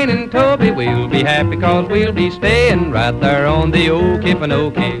children, Jane and Toby. We'll be happy cause we'll be staying right there on the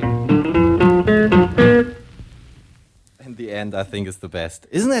Okefenokee. In the end, I think is the best.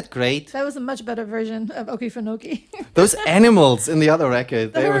 Isn't that great? That was a much better version of Okefenokee. Those animals in the other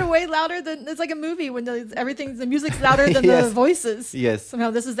record. They were way louder than, it's like a movie when the music's louder than Yes. the voices. Yes.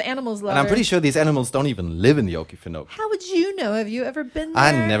 Somehow this is the animals louder. And I'm pretty sure these animals don't even live in the Okefenokee. How would you know? Have you ever been there?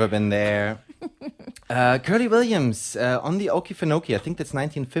 I've never been there. Curly Williams on the Okefenokee, I think that's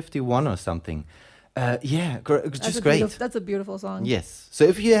 1951 or something. Just great. That's a beautiful song. Yes. So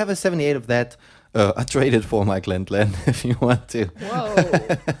if you have a 78 of that, I trade it for my Glen Glen if you want to.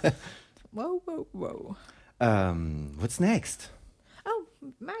 Whoa. What's next? Oh,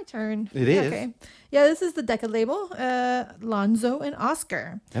 my turn. It is. Okay. Yeah, this is the Decca label, Lonzo and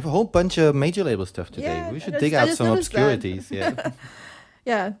Oscar. I have a whole bunch of major label stuff today. Yeah, We should I dig just out some noticed that. obscurities. Yeah.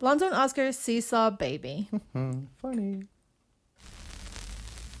 Yeah, Lonzo and Oscar, Seesaw Baby. Funny.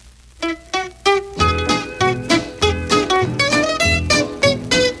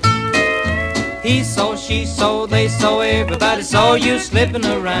 He saw, she saw, they saw, everybody saw you slipping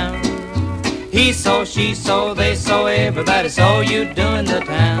around. He saw, she saw, they saw, everybody saw you doing the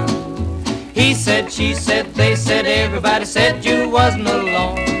town. He said, she said, they said, everybody said you wasn't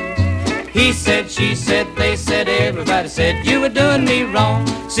alone. He said, she said, they said, everybody said you were doing me wrong.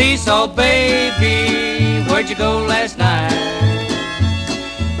 Seesaw baby, where'd you go last night?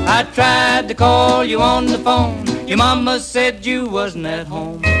 I tried to call you on the phone. Your mama said you wasn't at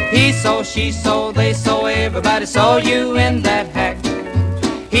home. He saw, she saw, they saw, everybody saw you in that hack.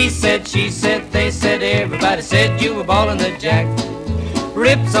 He said, she said, they said, everybody said you were ballin' the jack.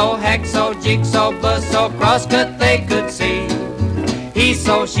 Ripsaw, hacksaw, jigsaw, buzzsaw, crosscut they could see. He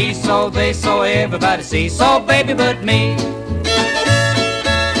saw, she saw, they saw, everybody see. Saw baby but me.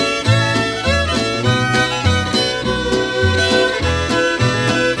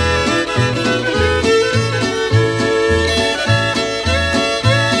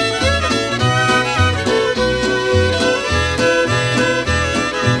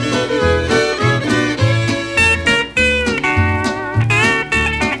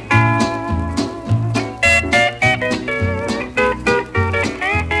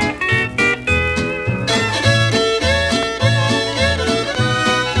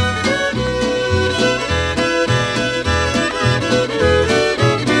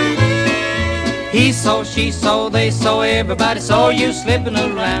 He saw, she saw, they saw, everybody saw you slipping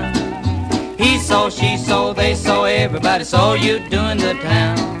around. He saw, she saw, they saw, everybody saw you doing the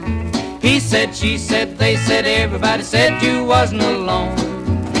town. He said, she said, they said, everybody said you wasn't alone.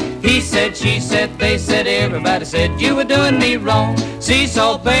 He said, she said, they said, everybody said you were doing me wrong.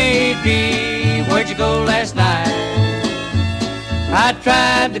 Seesaw baby, where'd you go last night? I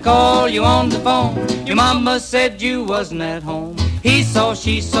tried to call you on the phone. Your mama said you wasn't at home. He saw,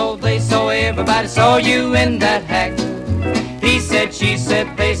 she saw, they saw, everybody saw you in that hack. He said, she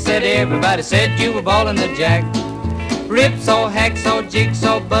said, they said, everybody said you were ballin' the jack. Ripsaw, hacksaw,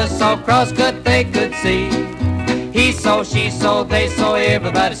 jigsaw, buzzsaw, crosscut they could see. He saw, she saw, they saw,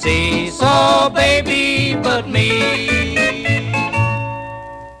 everybody see. Saw baby but me.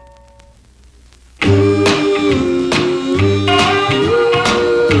 Ooh.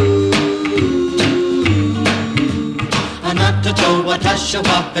 Well,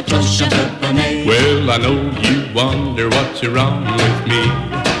 I know you wonder what's wrong with me.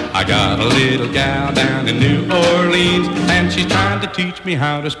 I got a little gal down in New Orleans, and she's trying to teach me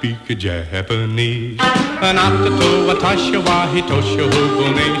how to speak a Japanese. Anatato watasha wa hitosho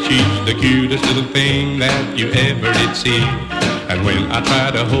hobone. She's the cutest little thing that you ever did see. And when I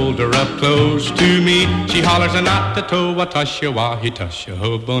try to hold her up close to me, she hollers anatato watasha wa hitosho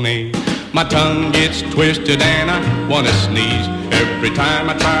hobone. My tongue gets twisted and I wanna sneeze every time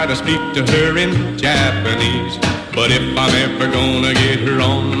I try to speak to her in Japanese. But if I'm ever gonna get her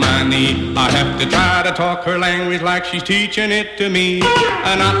on my knee, I have to try to talk her language like she's teaching it to me.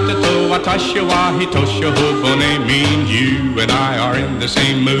 Anatato watasha wa hitosho hobone means you and I are in the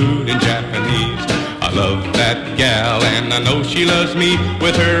same mood in Japanese. I love that gal and I know she loves me.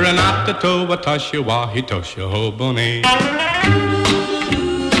 With her anatato watasha wa hitosho hobone.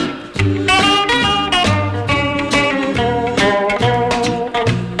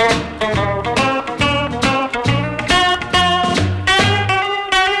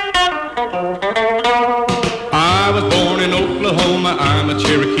 I'm a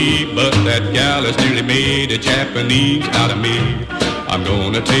Cherokee, but that gal has nearly made a Japanese out of me. I'm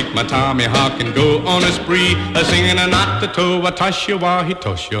gonna take my tomahawk and go on a spree, singing anatato watasha wa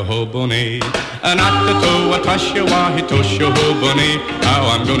hitosho hobone. Anatato watasha wa hitosho hobone. How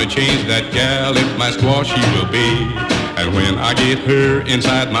I'm gonna change that gal if my squaw she will be. And when I get her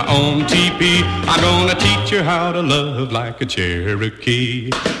inside my own teepee, I'm gonna teach her how to love like a Cherokee.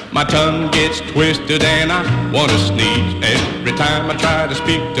 My tongue gets twisted and I wanna sneeze every time I try to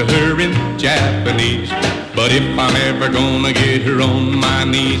speak to her in Japanese. But if I'm ever gonna get her on my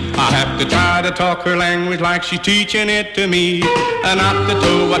knees, I have to try to talk her language like she's teaching it to me.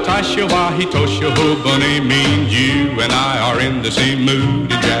 Anatato watasha wa hitosho hobone means you and I are in the same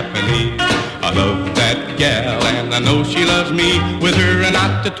mood in Japanese. I love that gal and I know she loves me. With her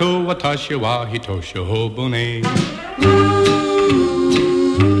anatato watasha wa hitosho hobone.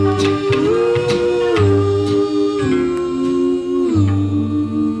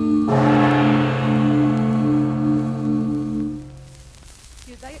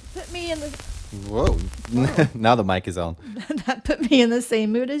 Whoa. Now the mic is on. That put me in the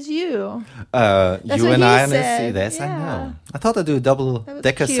same mood as you. You and I, said. Yes, Yeah. I know. I thought I'd do a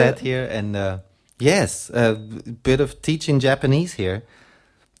double-decker set here. And yes, a bit of teaching Japanese here.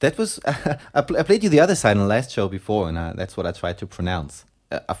 That was... I played you the other side on the last show before, and that's what I tried to pronounce.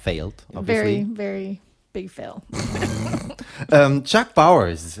 I failed, obviously. Very, very big fail. Chuck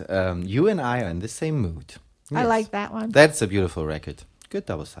Bowers, you and I are in the same mood. I like that one. That's a beautiful record. Good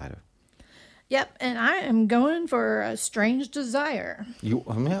double-sider. Yep, and I am going for A Strange Desire. Yeah,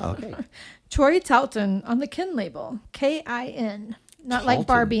 okay. Troy Talton on the Kin label, K-I-N. Not like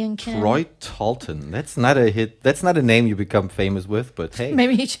Barbie and Ken. Troy Talton. That's not a hit. That's not a name you become famous with, but hey.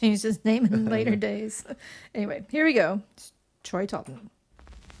 Maybe he changed his name in later days. Anyway, here we go. It's Troy Talton.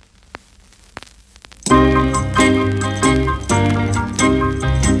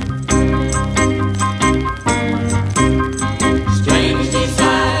 Strange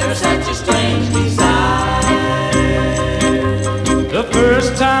desire, such a strange desire. The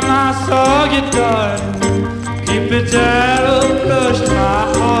first time I saw you, darling, Cupid's arrow crushed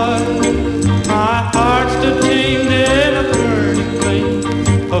my heart. My heart stood tamed in a burning flame,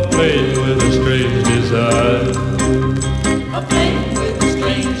 aflame with a strange desire. Aflame with a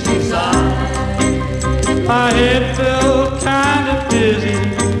strange desire. My head felt kind of dizzy.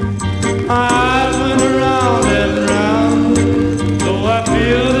 My eyes went round and round. Though I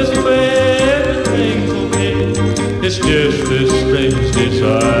feel this way, everything's okay. It's just this strange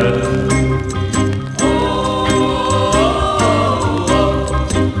desire.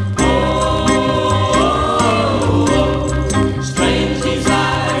 Strange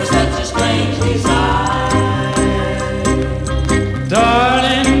desire, such a strange desire.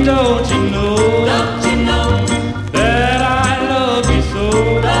 Darling, don't you know? Don't you know? That I love you so.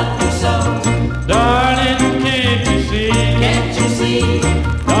 Love you so. Darling, can't you see? Can't you see?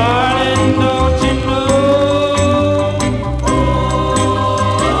 Darling, don't you know?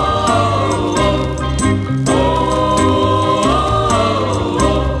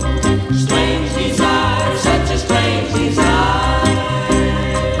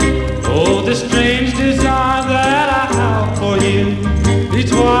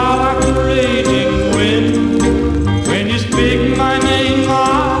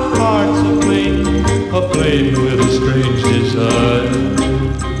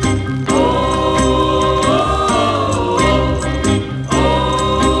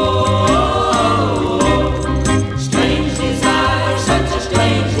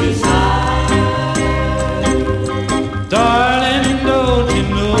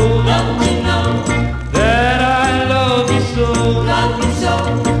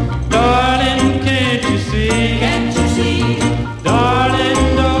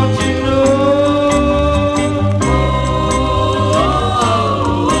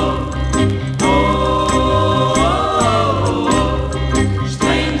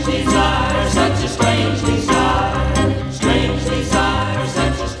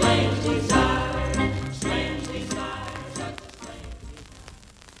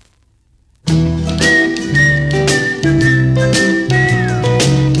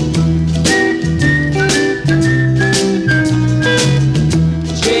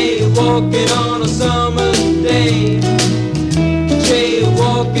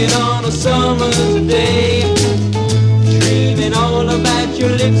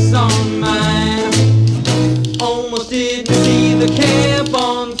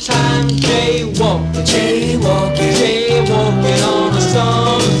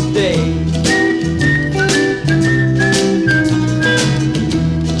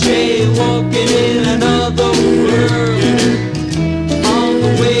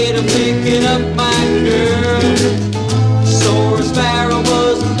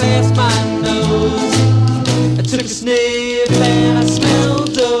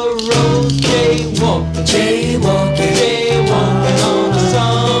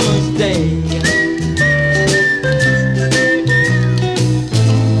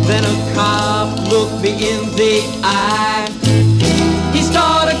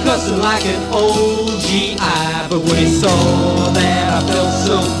 busting like an old GI. But when he saw that I felt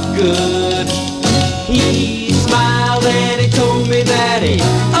so good, he smiled and he told me that he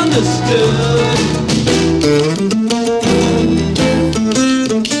understood.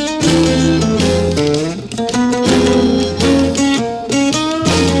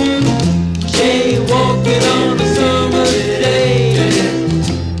 Jaywalking on a summer day,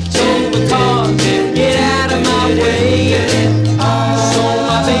 told the car to get out of my way. Saw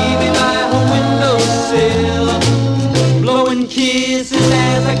my baby by her windowsill, blowing kisses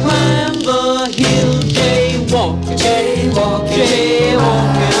as I climbed the hill. Jaywalking, jaywalking,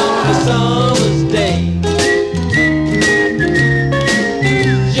 jaywalking on a summer's day.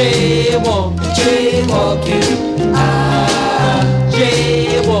 Jaywalking, jaywalking,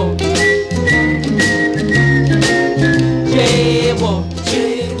 jaywalking.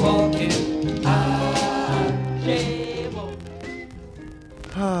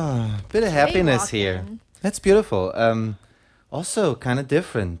 Bit of happiness here. That's beautiful. Also kind of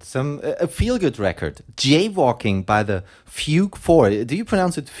different. A feel-good record. Jaywalking by the Fugue 4. Do you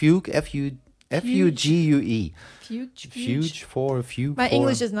pronounce it Fugue? F-U-G-U-E. Fugue 4. Fugue. My 4.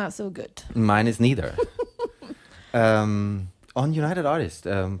 English is not so good. Mine is neither. On United Artists.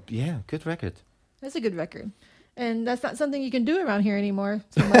 Yeah, good record. That's a good record. And that's not something you can do around here anymore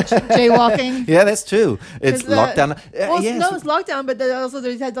so much. Jaywalking. Yeah, that's true. It's lockdown. Well, yes. no, it's lockdown, but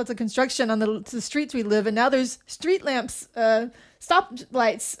there's had lots of construction on the streets we live in. Now there's street lamps, stop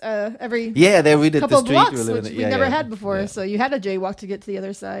lights every they redid couple the street blocks, we live in. which we never had before. So you had a jaywalk to get to the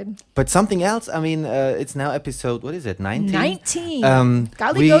other side. But something else, I mean, it's now episode, what is it, 19? 19.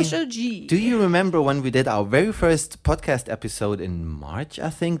 Golly Gosho G. Do you remember when we did our very first podcast episode in March, I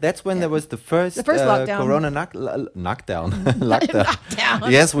think? That's when there was the first lockdown. Corona knockdown.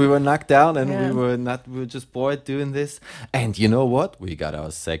 Lockdown. Yes, we were knocked down and we were just bored doing this. And you know what? We got our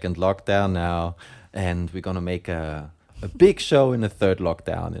second lockdown now. And we're going to make a big show in the third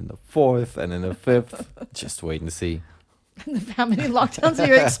lockdown, in the fourth, and in the fifth. Just wait and see. How many lockdowns are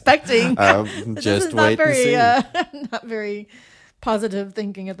you expecting? Just wait and see. Not very positive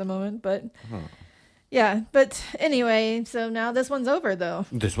thinking at the moment, but yeah. But anyway, so now this one's over, though.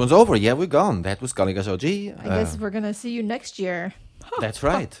 This one's over. Yeah, we're gone. That was Golly Gosho G. I guess we're gonna see you next year. That's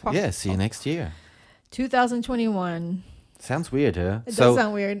right. Yeah, see you next year. 2021. Sounds weird, huh? It does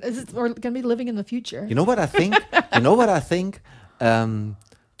sound weird. We're going to be living in the future. You know what I think?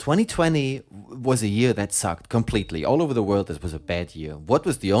 2020 was a year that sucked completely. All over the world, this was a bad year. What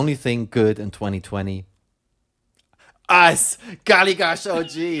was the only thing good in 2020? Us! Golly Gosho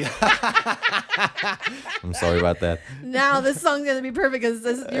G! I'm sorry about that. Now this song's going to be perfect because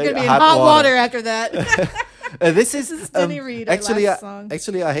you're going to be in hot water after that. This is Denny Reed, actually, last song.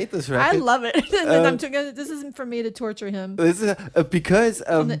 Actually, I hate this record. I love it. And this isn't for me to torture him. This is because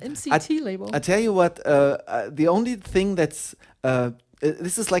on the MCT label. I tell you what, the only thing that's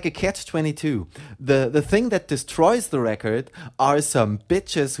this is like a catch-22. The thing that destroys the record are some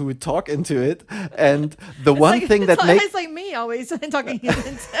bitches who talk into it, and the thing that makes it's like me always talking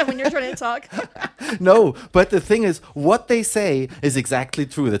when you're trying to talk. No, but the thing is, what they say is exactly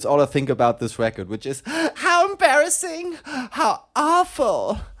true. That's all I think about this record, which is how embarrassing, how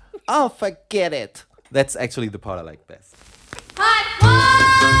awful. Oh, forget it. That's actually the part I like best. Hot water,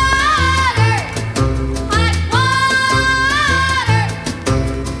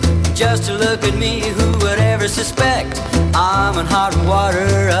 Just to look at me, who would ever suspect I'm in hot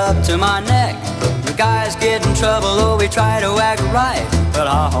water up to my neck? The guys get in trouble, oh, we try to act right, but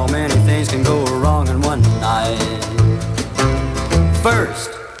how many things can go wrong in one night?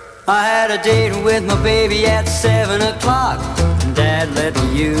 First, I had a date with my baby at 7 o'clock. Dad let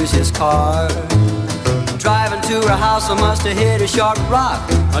me use his car. Driving to her house, I must have hit a sharp rock.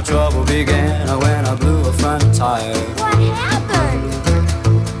 My trouble began when I blew a front tire. What happened?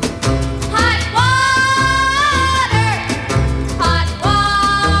 Hot water.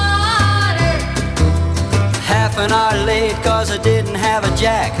 Half an hour late cause I didn't have a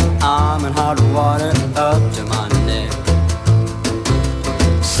jack. I'm in hot water up to my neck.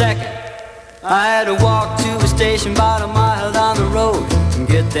 Second, I had to walk to a station about a mile down the road and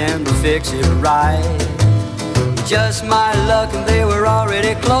get them to fix it right. Just my luck and they were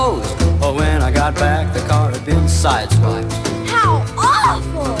already closed. But when I got back, the car had been sideswiped. How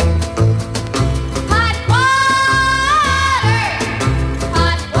awful! Hot water.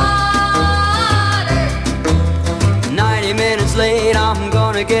 90 minutes late, I'm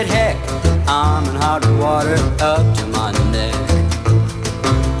gonna get hecked. I'm in hot water up to my neck.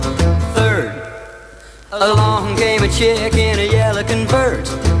 Third, along came a chick in a yellow convert.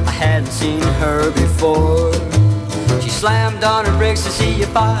 I hadn't seen her before. She slammed on her brakes to see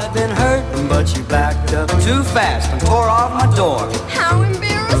if I'd been hurt, but she backed up too fast and tore off my door. How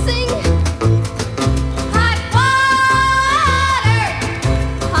embarrassing! Hot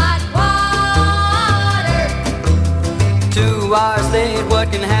water! 2 hours late,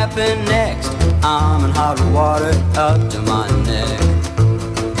 what can happen next? I'm in hot water up to my neck.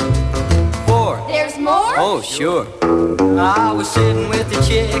 4. There's more? Oh, sure. I was sitting with the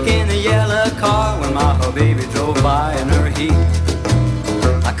chick in the yellow car when my baby drove by in her heat.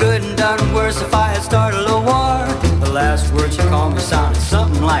 I couldn't done worse if I had started a war. The last word she called me sounded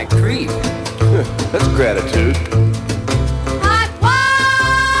something like creep. That's gratitude. Hot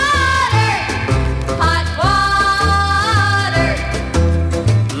water! Hot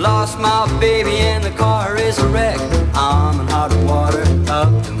water! Lost my baby and the car is a wreck. I'm in hot water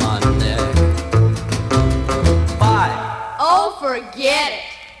up to my neck. 5. Oh, forget it!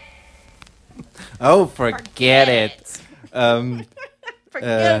 Oh, forget it.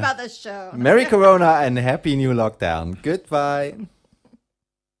 Forget about this show. Merry Corona and happy new lockdown. Goodbye.